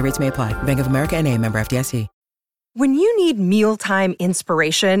 Message and data rates may apply. Bank of America NA, member FDIC. When you need mealtime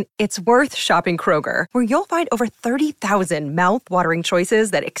inspiration, it's worth shopping Kroger, where you'll find over 30,000 mouth-watering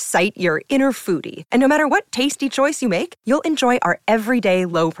choices that excite your inner foodie. And no matter what tasty choice you make, you'll enjoy our everyday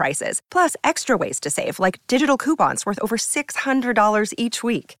low prices, plus extra ways to save, like digital coupons worth over $600 each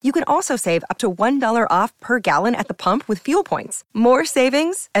week. You can also save up to $1 off per gallon at the pump with fuel points. More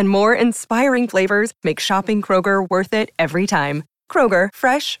savings and more inspiring flavors make shopping Kroger worth it every time. Kroger,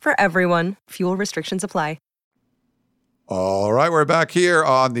 fresh for everyone. Fuel restrictions apply. All right, we're back here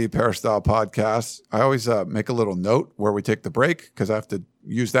on the Peristyle Podcast. I always make a little note where we take the break because I have to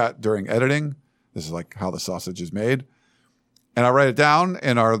use that during editing. This is like how the sausage is made. And I write it down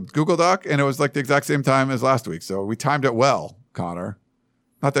in our Google Doc, and it was like the exact same time as last week. So we timed it well, Connor.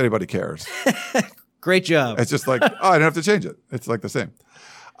 Not that anybody cares. Great job. It's just like, I don't have to change it. It's like the same.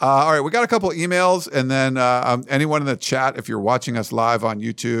 All right, we got a couple emails, and then anyone in the chat, if you're watching us live on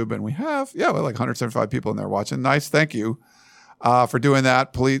YouTube, and we have, we have like 175 people in there watching. Nice, thank you for doing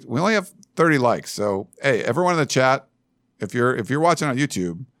that. Please, we only have 30 likes, so hey, everyone in the chat, if you're watching on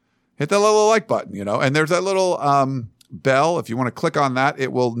YouTube, hit that little like button, and there's that little bell. If you want to click on that,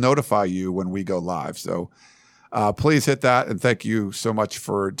 it will notify you when we go live. So please hit that, and thank you so much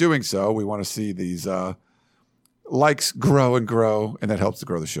for doing so. We want to see these likes grow and grow, and that helps to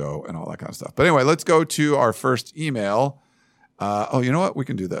grow the show and all that kind of stuff. But anyway, let's go to our first email. You know what? We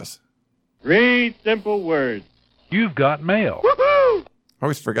can do this. 3 simple words. You've got mail. Woohoo! I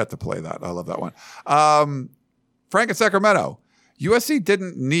always forget to play that. I love that one. Frank in Sacramento. USC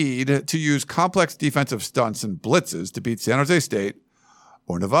didn't need to use complex defensive stunts and blitzes to beat San Jose State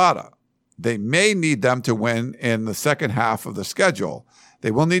or Nevada. They may need them to win in the second half of the schedule.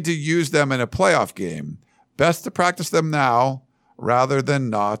 They will need to use them in a playoff game. Best to practice them now rather than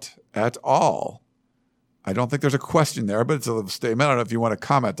not at all. I don't think there's a question there, but it's a little statement. I don't know if you want to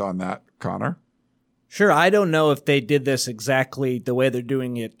comment on that, Connor. Sure. I don't know if they did this exactly the way they're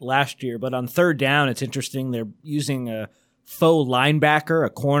doing it last year, but on third down, it's interesting. They're using a faux linebacker, a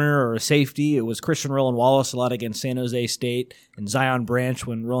corner, or a safety. It was Christian Roland Wallace a lot against San Jose State and Zion Branch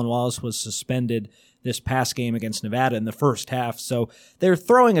when Roland Wallace was suspended this past game against Nevada in the first half. So they're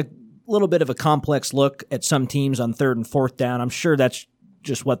throwing a little bit of a complex look at some teams on third and fourth down. I'm sure that's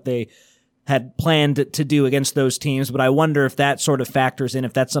just what they had planned to do against those teams, but I wonder if that sort of factors in,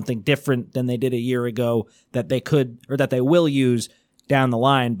 if that's something different than they did a year ago that they could or that they will use down the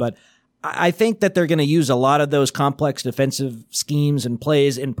line. But I think that they're going to use a lot of those complex defensive schemes and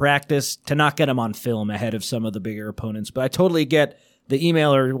plays in practice to not get them on film ahead of some of the bigger opponents. But I totally get the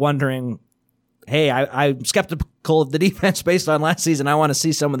emailer wondering, hey, I'm skeptical of the defense based on last season. I want to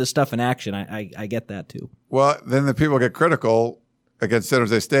see some of this stuff in action. I get that too. Well, then the people get critical against San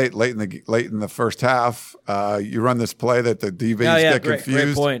Jose State late in the first half. You run this play that the DBs get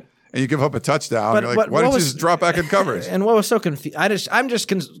confused. Great point. and you give up a touchdown. You're like, why don't you just drop back in coverage? And what was so I'm just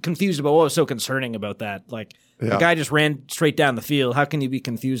confused about what was so concerning about that. Like the guy just ran straight down the field. How can you be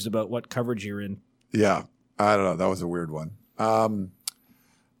confused about what coverage you're in? Yeah, I don't know. That was a weird one. All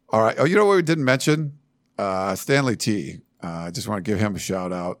right. Oh, you know what we didn't mention? Stanley T. I just want to give him a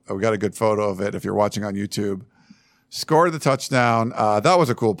shout out. We got a good photo of it if you're watching on YouTube. Scored the touchdown. That was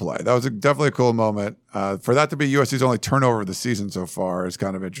a cool play. That was definitely a cool moment. For that to be USC's only turnover of the season so far is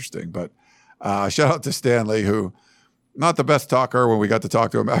kind of interesting. But shout out to Stanley, who not the best talker when we got to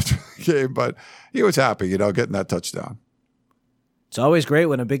talk to him after the game, but he was happy, getting that touchdown. It's always great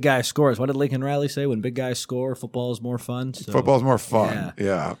when a big guy scores. What did Lincoln Riley say? When big guys score, football is more fun. So, football's more fun.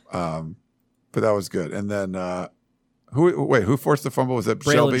 Yeah. But that was good. And then who forced the fumble? Was it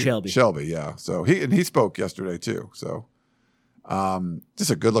Shelby? Shelby, yeah. So he spoke yesterday too. So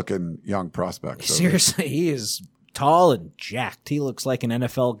just a good looking young prospect. So seriously, he is tall and jacked. He looks like an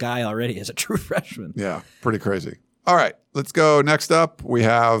NFL guy already as a true freshman. Yeah, pretty crazy. All right, let's go. Next up, we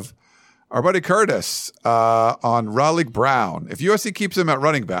have our buddy Curtis on Raleigh Brown. If USC keeps him at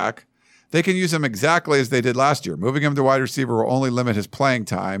running back, they can use him exactly as they did last year. Moving him to wide receiver will only limit his playing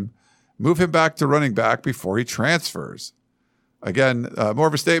time. Move him back to running back before he transfers. Again, more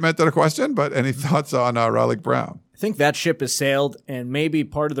of a statement than a question, but any thoughts on Raleigh Brown? I think that ship has sailed, and maybe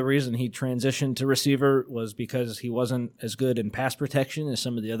part of the reason he transitioned to receiver was because he wasn't as good in pass protection as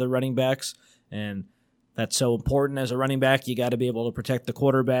some of the other running backs, and that's so important as a running back. You got to be able to protect the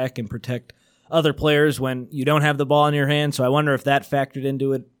quarterback and protect other players when you don't have the ball in your hand, so I wonder if that factored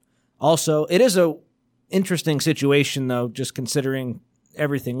into it. Also, it is a interesting situation, though, just considering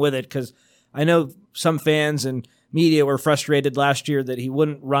everything with it, because I know some fans and media were frustrated last year that he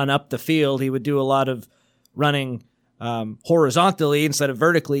wouldn't run up the field. He would do a lot of running horizontally instead of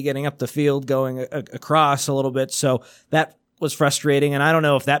vertically, getting up the field, going across a little bit. So that was frustrating, and I don't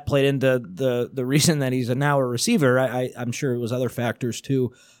know if that played into the reason that he's now a receiver. I'm sure it was other factors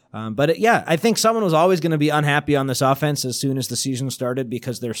too. But I think someone was always going to be unhappy on this offense as soon as the season started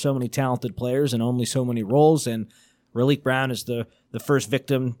because there's so many talented players and only so many roles, and Raleigh Brown is the first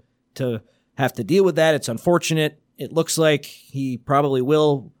victim to have to deal with that. It's unfortunate. It looks like he probably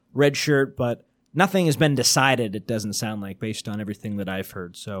will redshirt, but nothing has been decided, it doesn't sound like, based on everything that I've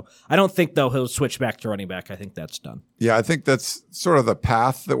heard. So I don't think, though, he'll switch back to running back. I think that's done. Yeah, I think that's sort of the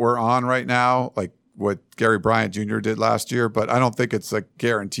path that we're on right now, like what Gary Bryant Jr. did last year, but I don't think it's like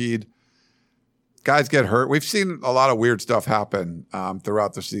guaranteed. Guys get hurt. We've seen a lot of weird stuff happen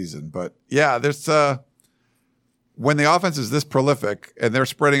throughout the season, but yeah, there's when the offense is this prolific and they're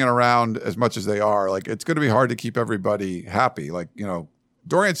spreading it around as much as they are, like it's going to be hard to keep everybody happy. Like,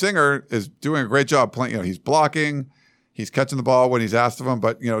 Dorian Singer is doing a great job playing. He's blocking, he's catching the ball when he's asked of him.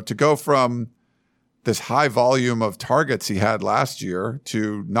 But, to go from this high volume of targets he had last year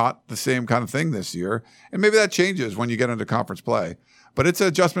to not the same kind of thing this year, and maybe that changes when you get into conference play. But it's an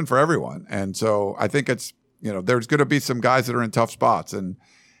adjustment for everyone. And so I think it's, there's going to be some guys that are in tough spots. And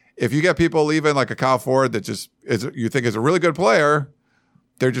if you get people leaving like a Kyle Ford that just you think is a really good player,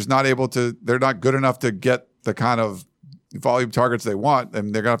 they're just not able to, they're not good enough to get the kind of volume targets they want,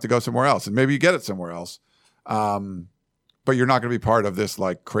 and they're going to have to go somewhere else. And maybe you get it somewhere else. But you're not going to be part of this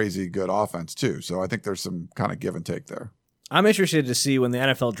like crazy good offense too. So I think there's some kind of give and take there. I'm interested to see when the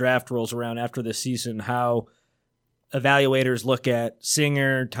NFL draft rolls around after this season, how evaluators look at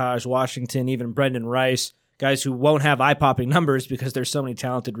Singer, Taj Washington, even Brendan Rice, guys who won't have eye-popping numbers because there's so many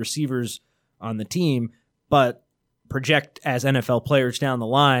talented receivers on the team, but project as NFL players down the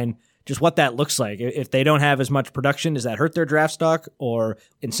line, just what that looks like. If they don't have as much production, does that hurt their draft stock? Or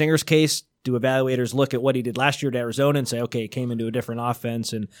in Singer's case, do evaluators look at what he did last year at Arizona and say, okay, he came into a different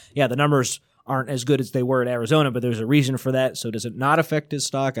offense, and yeah, the numbers aren't as good as they were at Arizona, but there's a reason for that. So does it not affect his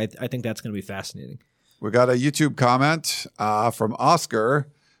stock? I think that's going to be fascinating. We got a YouTube comment from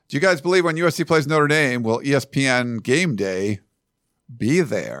Oscar. Do you guys believe when USC plays Notre Dame, will ESPN Game Day be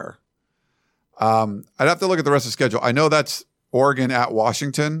there? I'd have to look at the rest of the schedule. I know that's Oregon at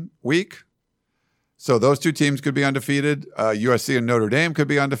Washington week. So those two teams could be undefeated. USC and Notre Dame could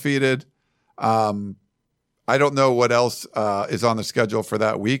be undefeated. I don't know what else is on the schedule for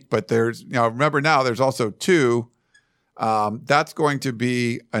that week, but there's, remember now there's also two. That's going to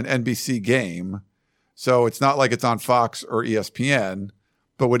be an NBC game. So it's not like it's on Fox or ESPN.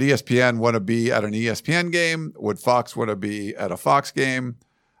 But would ESPN want to be at an ESPN game? Would Fox want to be at a Fox game?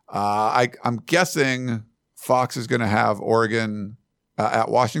 I'm guessing Fox is going to have Oregon at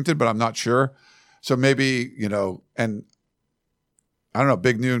Washington, but I'm not sure. So maybe, and I don't know,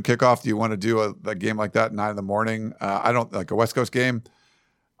 big noon kickoff. Do you want to do a game like that at 9 a.m? I don't like a West Coast game.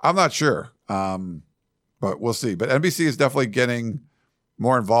 I'm not sure, but we'll see. But NBC is definitely getting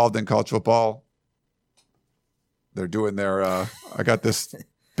more involved in college football. They're doing their I got this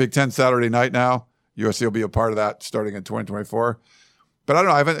Big Ten Saturday night now. USC will be a part of that starting in 2024. But I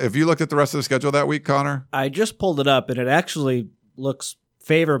don't know, have you looked at the rest of the schedule that week, Connor? I just pulled it up, and it actually looks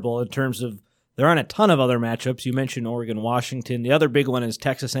favorable in terms of there aren't a ton of other matchups. You mentioned Oregon, Washington. The other big one is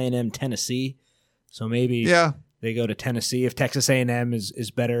Texas A&M, Tennessee. So maybe they go to Tennessee if Texas A&M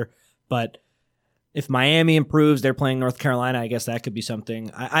is better. But if Miami improves, they're playing North Carolina. I guess that could be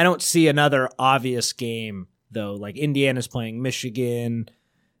something. I don't see another obvious game, though. Like Indiana's playing Michigan.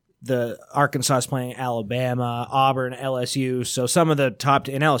 The Arkansas is playing Alabama, Auburn, LSU. So some of the top,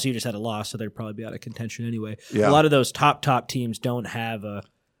 and LSU just had a loss, so they'd probably be out of contention anyway. Yeah. A lot of those top teams don't have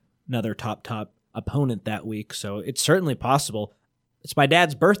another top opponent that week, so it's certainly possible. It's my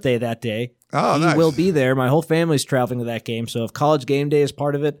dad's birthday that day. Oh, he nice. will be there. My whole family's traveling to that game, so if College Game Day is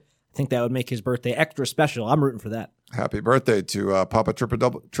part of it, I think that would make his birthday extra special. I'm rooting for that. Happy birthday to Papa Triple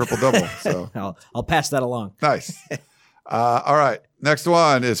Double. So I'll pass that along. Nice. All right. Next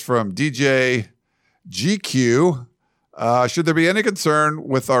one is from DJ GQ. Should there be any concern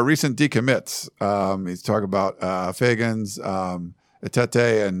with our recent decommits? He's talking about Fagans,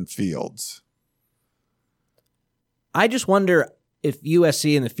 Etete, and Fields. I just wonder if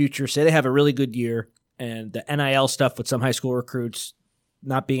USC in the future, say they have a really good year, and the NIL stuff with some high school recruits,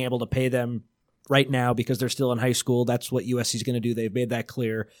 not being able to pay them right now because they're still in high school, that's what USC is going to do. They've made that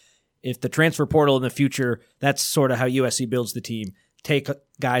clear. If the transfer portal in the future, that's sort of how USC builds the team. Take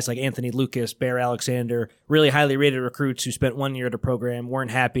guys like Anthony Lucas, Bear Alexander, really highly rated recruits who spent 1 year at a program,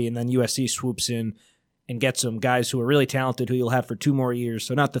 weren't happy, and then USC swoops in and gets some guys who are really talented who you'll have for 2 more years.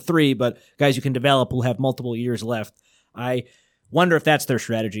 So not the 3, but guys you can develop who have multiple years left. I wonder if that's their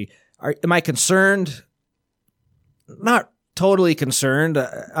strategy. Am I concerned? Not totally concerned.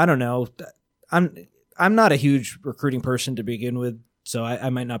 I don't know. I'm not a huge recruiting person to begin with, so I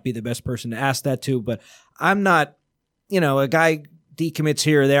might not be the best person to ask that to, but I'm not, a guy decommits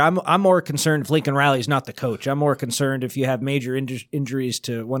here or there. I'm more concerned if Lincoln Riley's not the coach. I'm more concerned if you have major injuries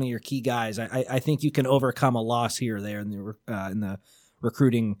to one of your key guys. I think you can overcome a loss here or there in the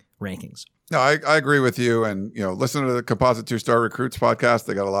recruiting rankings. No, I agree with you. And, listen to the Composite 2-Star Recruits podcast.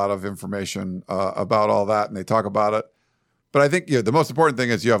 They got a lot of information about all that, and they talk about it. But I think the most important thing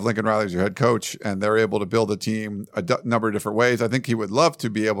is you have Lincoln Riley as your head coach, and they're able to build a team a number of different ways. I think he would love to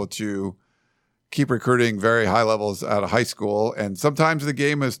be able to keep recruiting very high levels out of high school. And sometimes the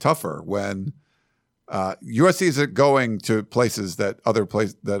game is tougher when USC isn't going to places that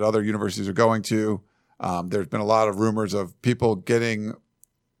other universities are going to. There's been a lot of rumors of people getting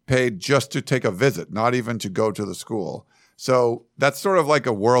paid just to take a visit, not even to go to the school. So that's sort of like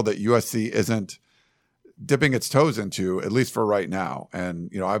a world that USC isn't dipping its toes into, at least for right now.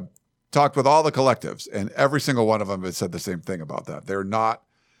 And, I've talked with all the collectives, and every single one of them has said the same thing about that. They're not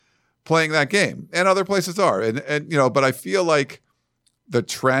playing that game, and other places are. And but I feel like the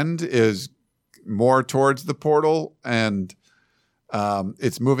trend is more towards the portal, and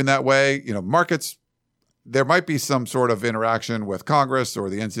it's moving that way. Markets, there might be some sort of interaction with Congress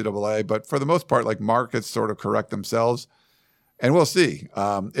or the NCAA, but for the most part, like, markets sort of correct themselves. And we'll see.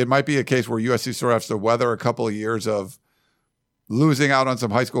 It might be a case where USC sort of has to weather a couple of years of losing out on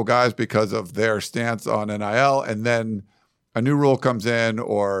some high school guys because of their stance on NIL, and then a new rule comes in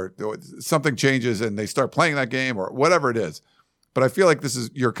or something changes and they start playing that game or whatever it is. But I feel like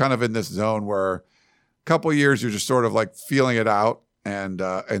you're kind of in this zone where a couple of years you're just sort of like feeling it out and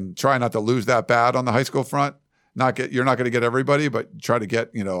try not to lose that bad on the high school front. You're not going to get everybody, but try to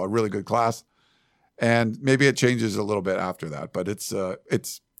get a really good class. And maybe it changes a little bit after that, but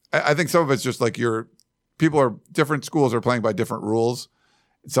I think some of it's just like different schools are playing by different rules.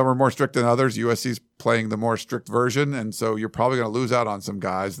 Some are more strict than others. USC's playing the more strict version. And so you're probably going to lose out on some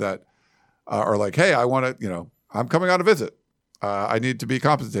guys that are like, hey, I want to, I'm coming on a visit. I need to be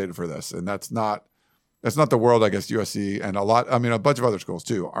compensated for this. And that's not the world, I guess, USC and a bunch of other schools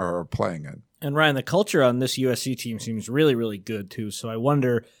too are playing in. And Ryan, the culture on this USC team seems really, really good too. So I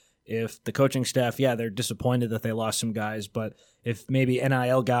wonder if the coaching staff, they're disappointed that they lost some guys, but if maybe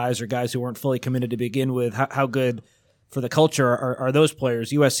NIL guys or guys who weren't fully committed to begin with, how good for the culture are those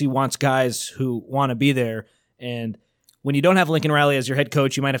players? USC wants guys who want to be there, and when you don't have Lincoln Riley as your head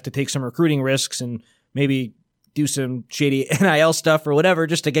coach, you might have to take some recruiting risks and maybe do some shady NIL stuff or whatever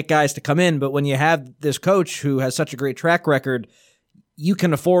just to get guys to come in. But when you have this coach who has such a great track record, you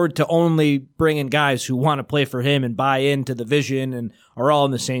can afford to only bring in guys who want to play for him and buy into the vision and are all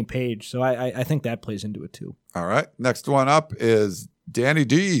on the same page. So I think that plays into it too. All right. Next one up is Danny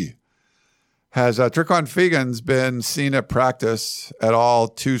D. Has Tricon Fegans been seen at practice at all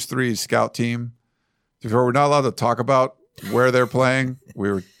 2's 3's scout team? Before we're not allowed to talk about where they're playing.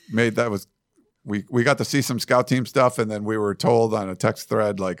 We got to see some scout team stuff, and then we were told on a text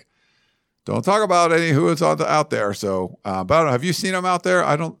thread, like, don't talk about who is out there. So, but I don't know. Have you seen him out there?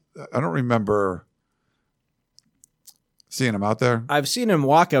 I don't remember seeing him out there. I've seen him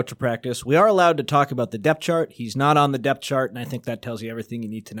walk out to practice. We are allowed to talk about the depth chart. He's not on the depth chart, and I think that tells you everything you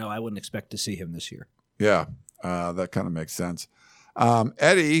need to know. I wouldn't expect to see him this year. Yeah, that kind of makes sense.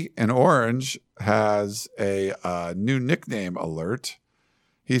 Eddie in Orange has a new nickname alert.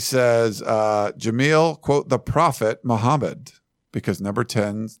 He says, Jameel, quote, the Prophet Muhammad, because number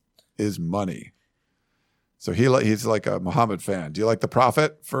 10 is money. So he's like a Muhammad fan. Do you like the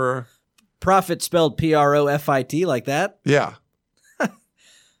Prophet for? Prophet spelled Profit like that? Yeah.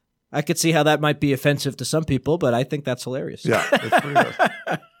 I could see how that might be offensive to some people, but I think that's hilarious. Yeah, it's pretty good.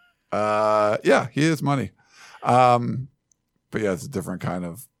 Yeah, he is money. But yeah, it's a different kind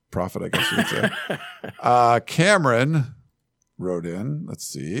of prophet, I guess you would say. Cameron wrote in, let's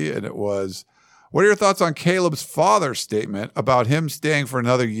see, and it was, what are your thoughts on Caleb's father's statement about him staying for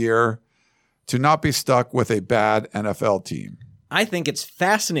another year to not be stuck with a bad NFL team? I think it's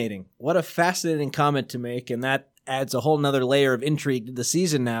fascinating. What a fascinating comment to make, and that adds a whole nother layer of intrigue to the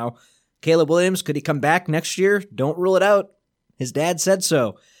season now. Caleb Williams, could he come back next year? Don't rule it out. His dad said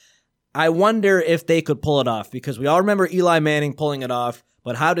so. I wonder if they could pull it off, because we all remember Eli Manning pulling it off,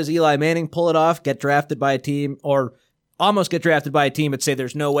 but how does Eli Manning pull it off? Get drafted by a team, or almost get drafted by a team and say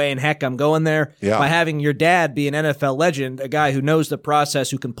there's no way in heck I'm going there? Yeah. By having your dad be an NFL legend, a guy who knows the process,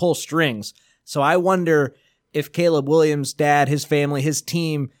 who can pull strings. So I wonder if Caleb Williams' dad, his family, his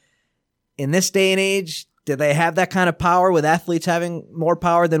team, in this day and age, do they have that kind of power, with athletes having more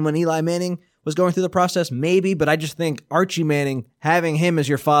power than when Eli Manning was going through the process? Maybe, but I just think Archie Manning, having him as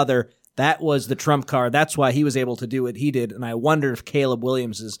your father, that was the trump card. That's why he was able to do what he did, and I wonder if Caleb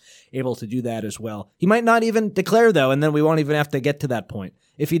Williams is able to do that as well. He might not even declare, though, and then we won't even have to get to that point.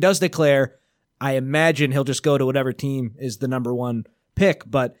 If he does declare, I imagine he'll just go to whatever team is the number one pick,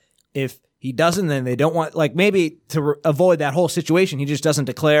 but if he doesn't, then they don't want, like, maybe to avoid that whole situation, he just doesn't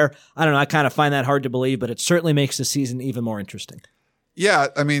declare. I don't know. I kind of find that hard to believe, but it certainly makes the season even more interesting. Yeah,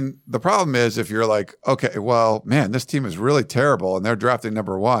 I mean, the problem is if you're like, okay, well, man, this team is really terrible and they're drafting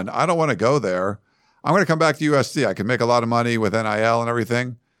number 1. I don't want to go there. I'm going to come back to USC. I can make a lot of money with NIL and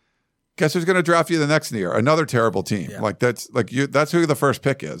everything. Guess who's going to draft you the next year? Another terrible team. Yeah. That's who the first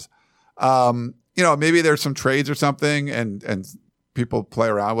pick is. Maybe there's some trades or something and people play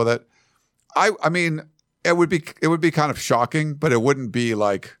around with it. I mean, it would be kind of shocking, but it wouldn't be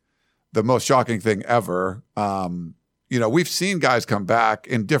like the most shocking thing ever. We've seen guys come back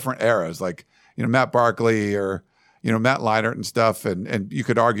in different eras, like, Matt Barkley or, Matt Leinart and stuff. And you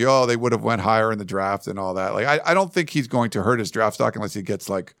could argue, oh, they would have went higher in the draft and all that. Like, I don't think he's going to hurt his draft stock unless he gets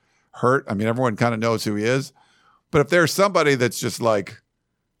like hurt. I mean, everyone kind of knows who he is. But if there's somebody that's just like,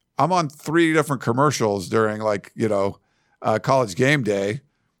 I'm on 3 different commercials during college game day,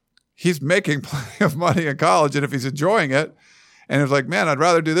 he's making plenty of money in college. And if he's enjoying it and it's like, man, I'd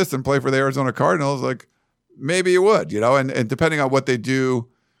rather do this than play for the Arizona Cardinals, like, maybe you would, and depending on what they do,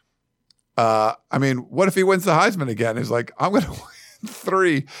 what if he wins the Heisman again? He's like, I'm going to win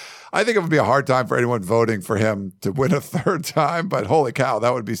 3. I think it would be a hard time for anyone voting for him to win a 3rd time, but holy cow,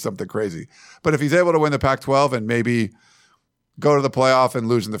 that would be something crazy. But if he's able to win the Pac-12 and maybe go to the playoff and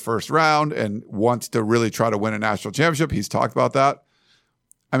lose in the first round and wants to really try to win a national championship, he's talked about that.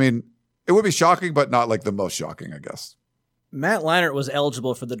 I mean, it would be shocking, but not like the most shocking, I guess. Matt Leinart was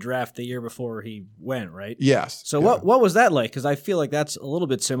eligible for the draft the year before he went, right? Yes. So what was that like? Because I feel like that's a little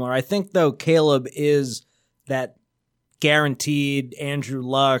bit similar. I think, though, Caleb is that guaranteed Andrew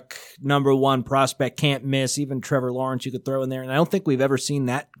Luck, number 1 prospect, can't miss. Even Trevor Lawrence you could throw in there. And I don't think we've ever seen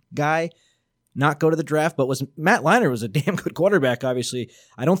that guy not go to the draft. But Matt Leinart was a damn good quarterback, obviously.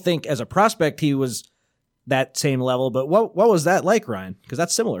 I don't think as a prospect he was that same level, but what was that like, Ryan? Because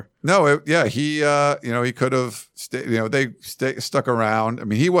that's similar. No, he could have stuck around. I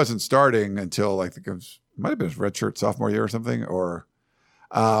mean, he wasn't starting until it might have been his redshirt sophomore year or something. Or,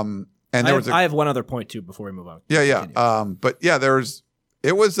 and I have one other point too before we move on. Yeah. But yeah,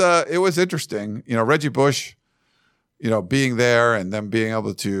 it was interesting. Reggie Bush, being there and them being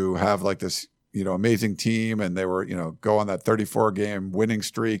able to have like this, amazing team, and they were, go on that 34 game winning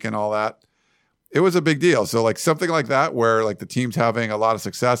streak and all that. It was a big deal. So like something like that where like the team's having a lot of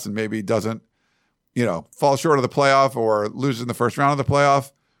success and maybe doesn't, fall short of the playoff or lose in the first round of the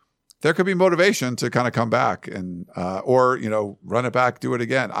playoff, there could be motivation to kind of come back and, or run it back, do it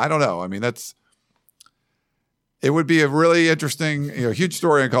again. I don't know. I mean, it would be a really interesting, huge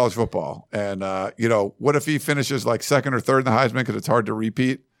story in college football. And, what if he finishes like 2nd or 3rd in the Heisman because it's hard to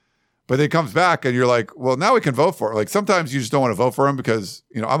repeat? But then he comes back and you're like, well, now we can vote for it. Like sometimes you just don't want to vote for him because,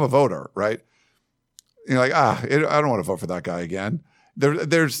 I'm a voter, right? You're like, I don't want to vote for that guy again.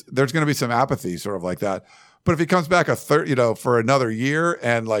 There's going to be some apathy sort of like that. But if he comes back for another year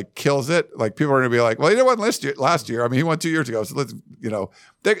and like kills it, like people are going to be like, well, he didn't win last year. I mean, he won 2 years ago. So let's,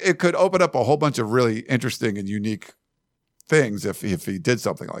 it could open up a whole bunch of really interesting and unique things if he did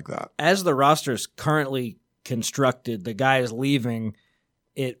something like that. As the roster is currently constructed, the guys leaving,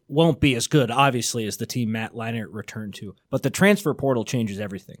 it won't be as good, obviously, as the team Matt Leinart returned to. But the transfer portal changes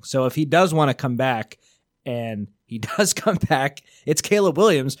everything. So if he does want to come back, and he does come back, it's Caleb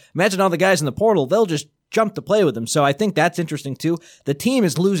Williams. Imagine all the guys in the portal, they'll just jump to play with him. So I think that's interesting too. The team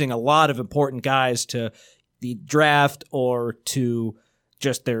is losing a lot of important guys to the draft or to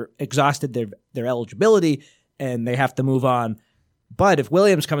just they're exhausted their eligibility and they have to move on. But if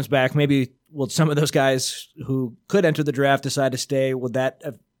Williams comes back, maybe will some of those guys who could enter the draft decide to stay? Would that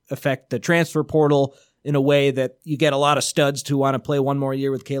affect the transfer portal in a way that you get a lot of studs who want to play one more year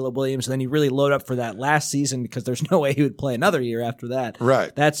with Caleb Williams, and then you really load up for that last season because there's no way he would play another year after that.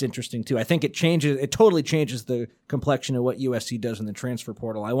 Right. That's interesting too. I think it totally changes the complexion of what USC does in the transfer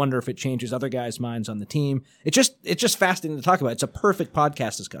portal. I wonder if it changes other guys' minds on the team. It's just fascinating to talk about. It's a perfect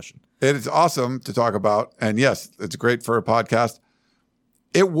podcast discussion. It is awesome to talk about. And yes, it's great for a podcast.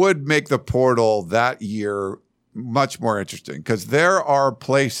 It would make the portal that year much more interesting because there are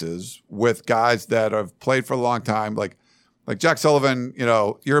places with guys that have played for a long time, like Jack Sullivan.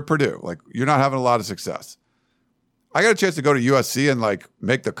 You're at Purdue, like you're not having a lot of success. I got a chance to go to USC and like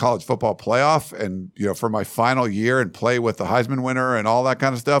make the college football playoff, and for my final year and play with the Heisman winner and all that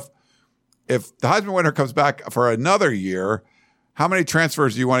kind of stuff. If the Heisman winner comes back for another year, how many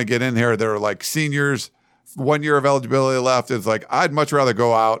transfers do you want to get in here that are like seniors, 1 year of eligibility left? It's like I'd much rather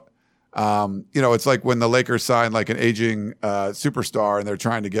go out. It's like when the Lakers sign like an aging superstar and they're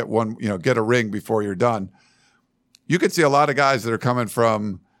trying to get get a ring before you're done. You could see a lot of guys that are coming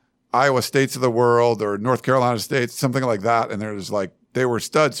from Iowa States of the world or North Carolina States, something like that. And they're just like, they were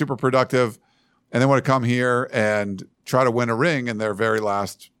studs, super productive, and they want to come here and try to win a ring in their very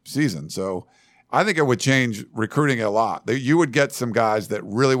last season. So I think it would change recruiting a lot. You would get some guys that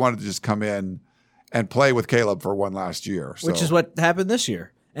really wanted to just come in and play with Caleb for one last year. Which is what happened this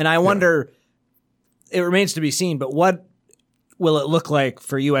year. And I wonder, it remains to be seen, but what will it look like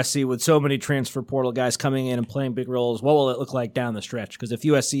for USC with so many transfer portal guys coming in and playing big roles? What will it look like down the stretch? Because if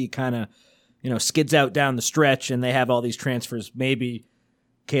USC kind of, skids out down the stretch and they have all these transfers, maybe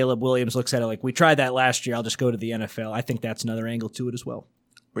Caleb Williams looks at it like, we tried that last year, I'll just go to the NFL. I think that's another angle to it as well.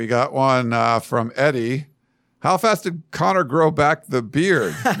 We got one from Eddie. How fast did Connor grow back the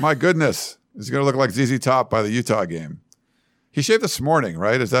beard? My goodness. Is he going to look like ZZ Top by the Utah game? He shaved this morning,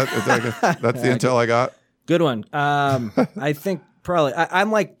 right? That's the intel I got? Good one. I think probably.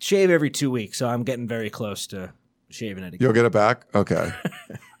 I'm like shave every 2 weeks, so I'm getting very close to shaving it again. You'll get it back? Okay.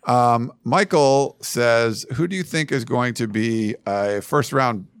 Michael says, who do you think is going to be a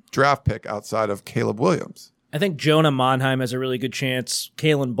first-round draft pick outside of Caleb Williams? I think Jonah Monheim has a really good chance.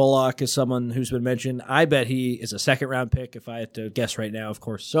 Kalen Bullock is someone who's been mentioned. I bet he is a second-round pick if I had to guess right now. Of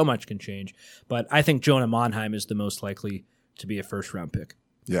course, so much can change. But I think Jonah Monheim is the most likely to be a first-round pick.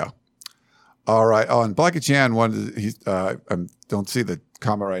 Yeah. All right. Oh, and Blackie Chan wanted I don't see the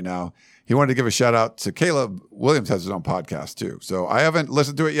comment right now. He wanted to give a shout-out to Caleb Williams has his own podcast, too. So I haven't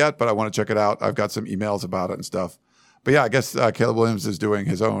listened to it yet, but I want to check it out. I've got some emails about it and stuff. But yeah, I guess Caleb Williams is doing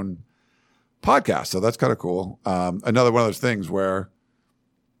his own podcast, so that's kind of cool. Another one of those things where,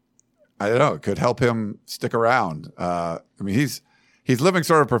 I don't know, it could help him stick around. I mean, he's living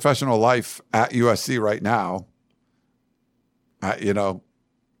sort of professional life at USC right now.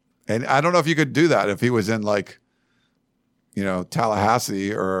 And I don't know if you could do that if he was in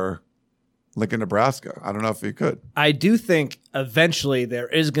Tallahassee or Lincoln, Nebraska. I don't know if he could. I do think eventually there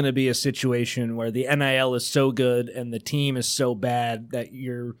is going to be a situation where the NIL is so good and the team is so bad that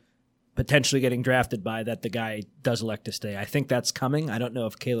you're potentially getting drafted by that the guy does elect to stay. I think that's coming. I don't know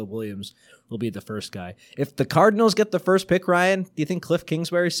if Caleb Williams will be the first guy. If the Cardinals get the first pick, Ryan, do you think Cliff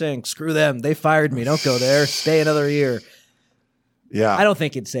Kingsbury's saying, screw them, they fired me, don't go there, stay another year? Yeah, I don't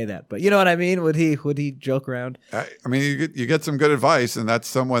think he'd say that, but you know what I mean? Would he joke around? I mean, you get some good advice, and that's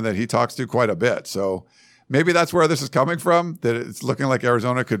someone that he talks to quite a bit. So maybe that's where this is coming from, that it's looking like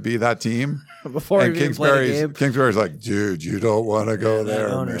Arizona could be that team. Before he even played a game. Kingsbury's like, dude, you don't want to go there,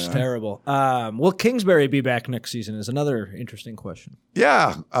 that owner's man. Terrible. Will Kingsbury be back next season is another interesting question.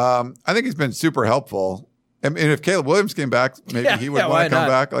 Yeah, I think he's been super helpful. I mean, if Caleb Williams came back, maybe he would want to come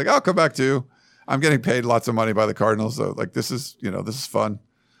back. Like, I'll come back too. I'm getting paid lots of money by the Cardinals, so like this is fun.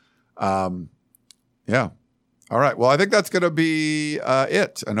 Yeah, All right. Well, I think that's going to be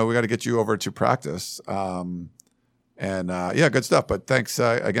it. I know we got to get you over to practice. Yeah, good stuff. But thanks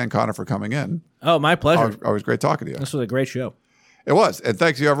again, Connor, for coming in. Oh, my pleasure. Always great talking to you. This was a great show. It was. And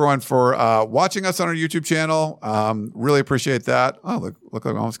thanks you, everyone, for watching us on our YouTube channel. Really appreciate that. Oh, look,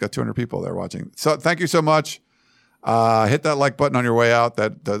 we almost got 200 people there watching. So thank you so much. Hit that like button on your way out.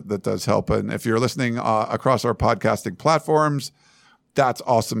 That does help. And if you're listening across our podcasting platforms, that's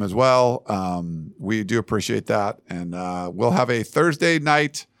awesome as well. We do appreciate that. And we'll have a Thursday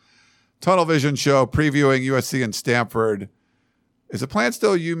night Tunnel Vision show previewing USC and Stanford. Is the plan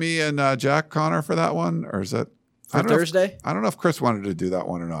still you, me, and Jack, Connor for that one? Or is it for Thursday? I don't know if Chris wanted to do that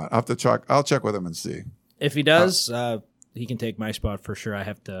one or not. I'll have to check. I'll check with him and see. If he does, he can take my spot for sure. I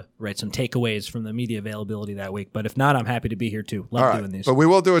have to write some takeaways from the media availability that week. But if not, I'm happy to be here too. Love doing these. But we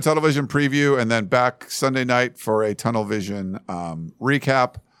will do a Tunnel Vision preview and then back Sunday night for a Tunnel Vision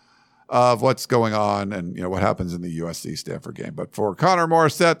recap of what's going on and what happens in the USC Stanford game. But for Connor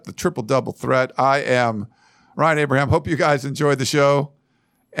Morissette, the triple double threat, I am Ryan Abraham. Hope you guys enjoyed the show,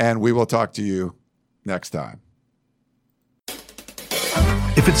 and we will talk to you next time.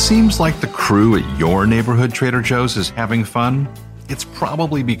 If it seems like the crew at your neighborhood Trader Joe's is having fun, it's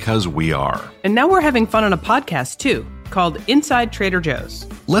probably because we are. And now we're having fun on a podcast too, called Inside Trader Joe's.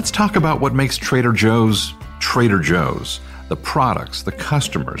 Let's talk about what makes Trader Joe's Trader Joe's. The products, the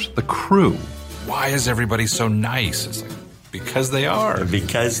customers, the crew. Why is everybody so nice? It's like, because they are.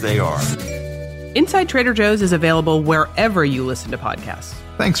 Because they are. Inside Trader Joe's is available wherever you listen to podcasts.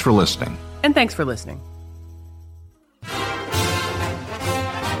 Thanks for listening. And thanks for listening.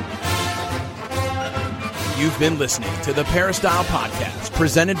 You've been listening to the Peristyle Podcast,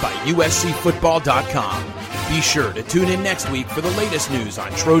 presented by USCFootball.com. Be sure to tune in next week for the latest news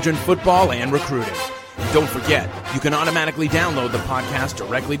on Trojan football and recruiting. And don't forget, you can automatically download the podcast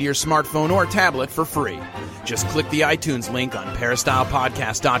directly to your smartphone or tablet for free. Just click the iTunes link on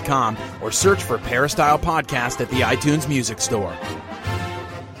peristylepodcast.com or search for Peristyle Podcast at the iTunes Music Store.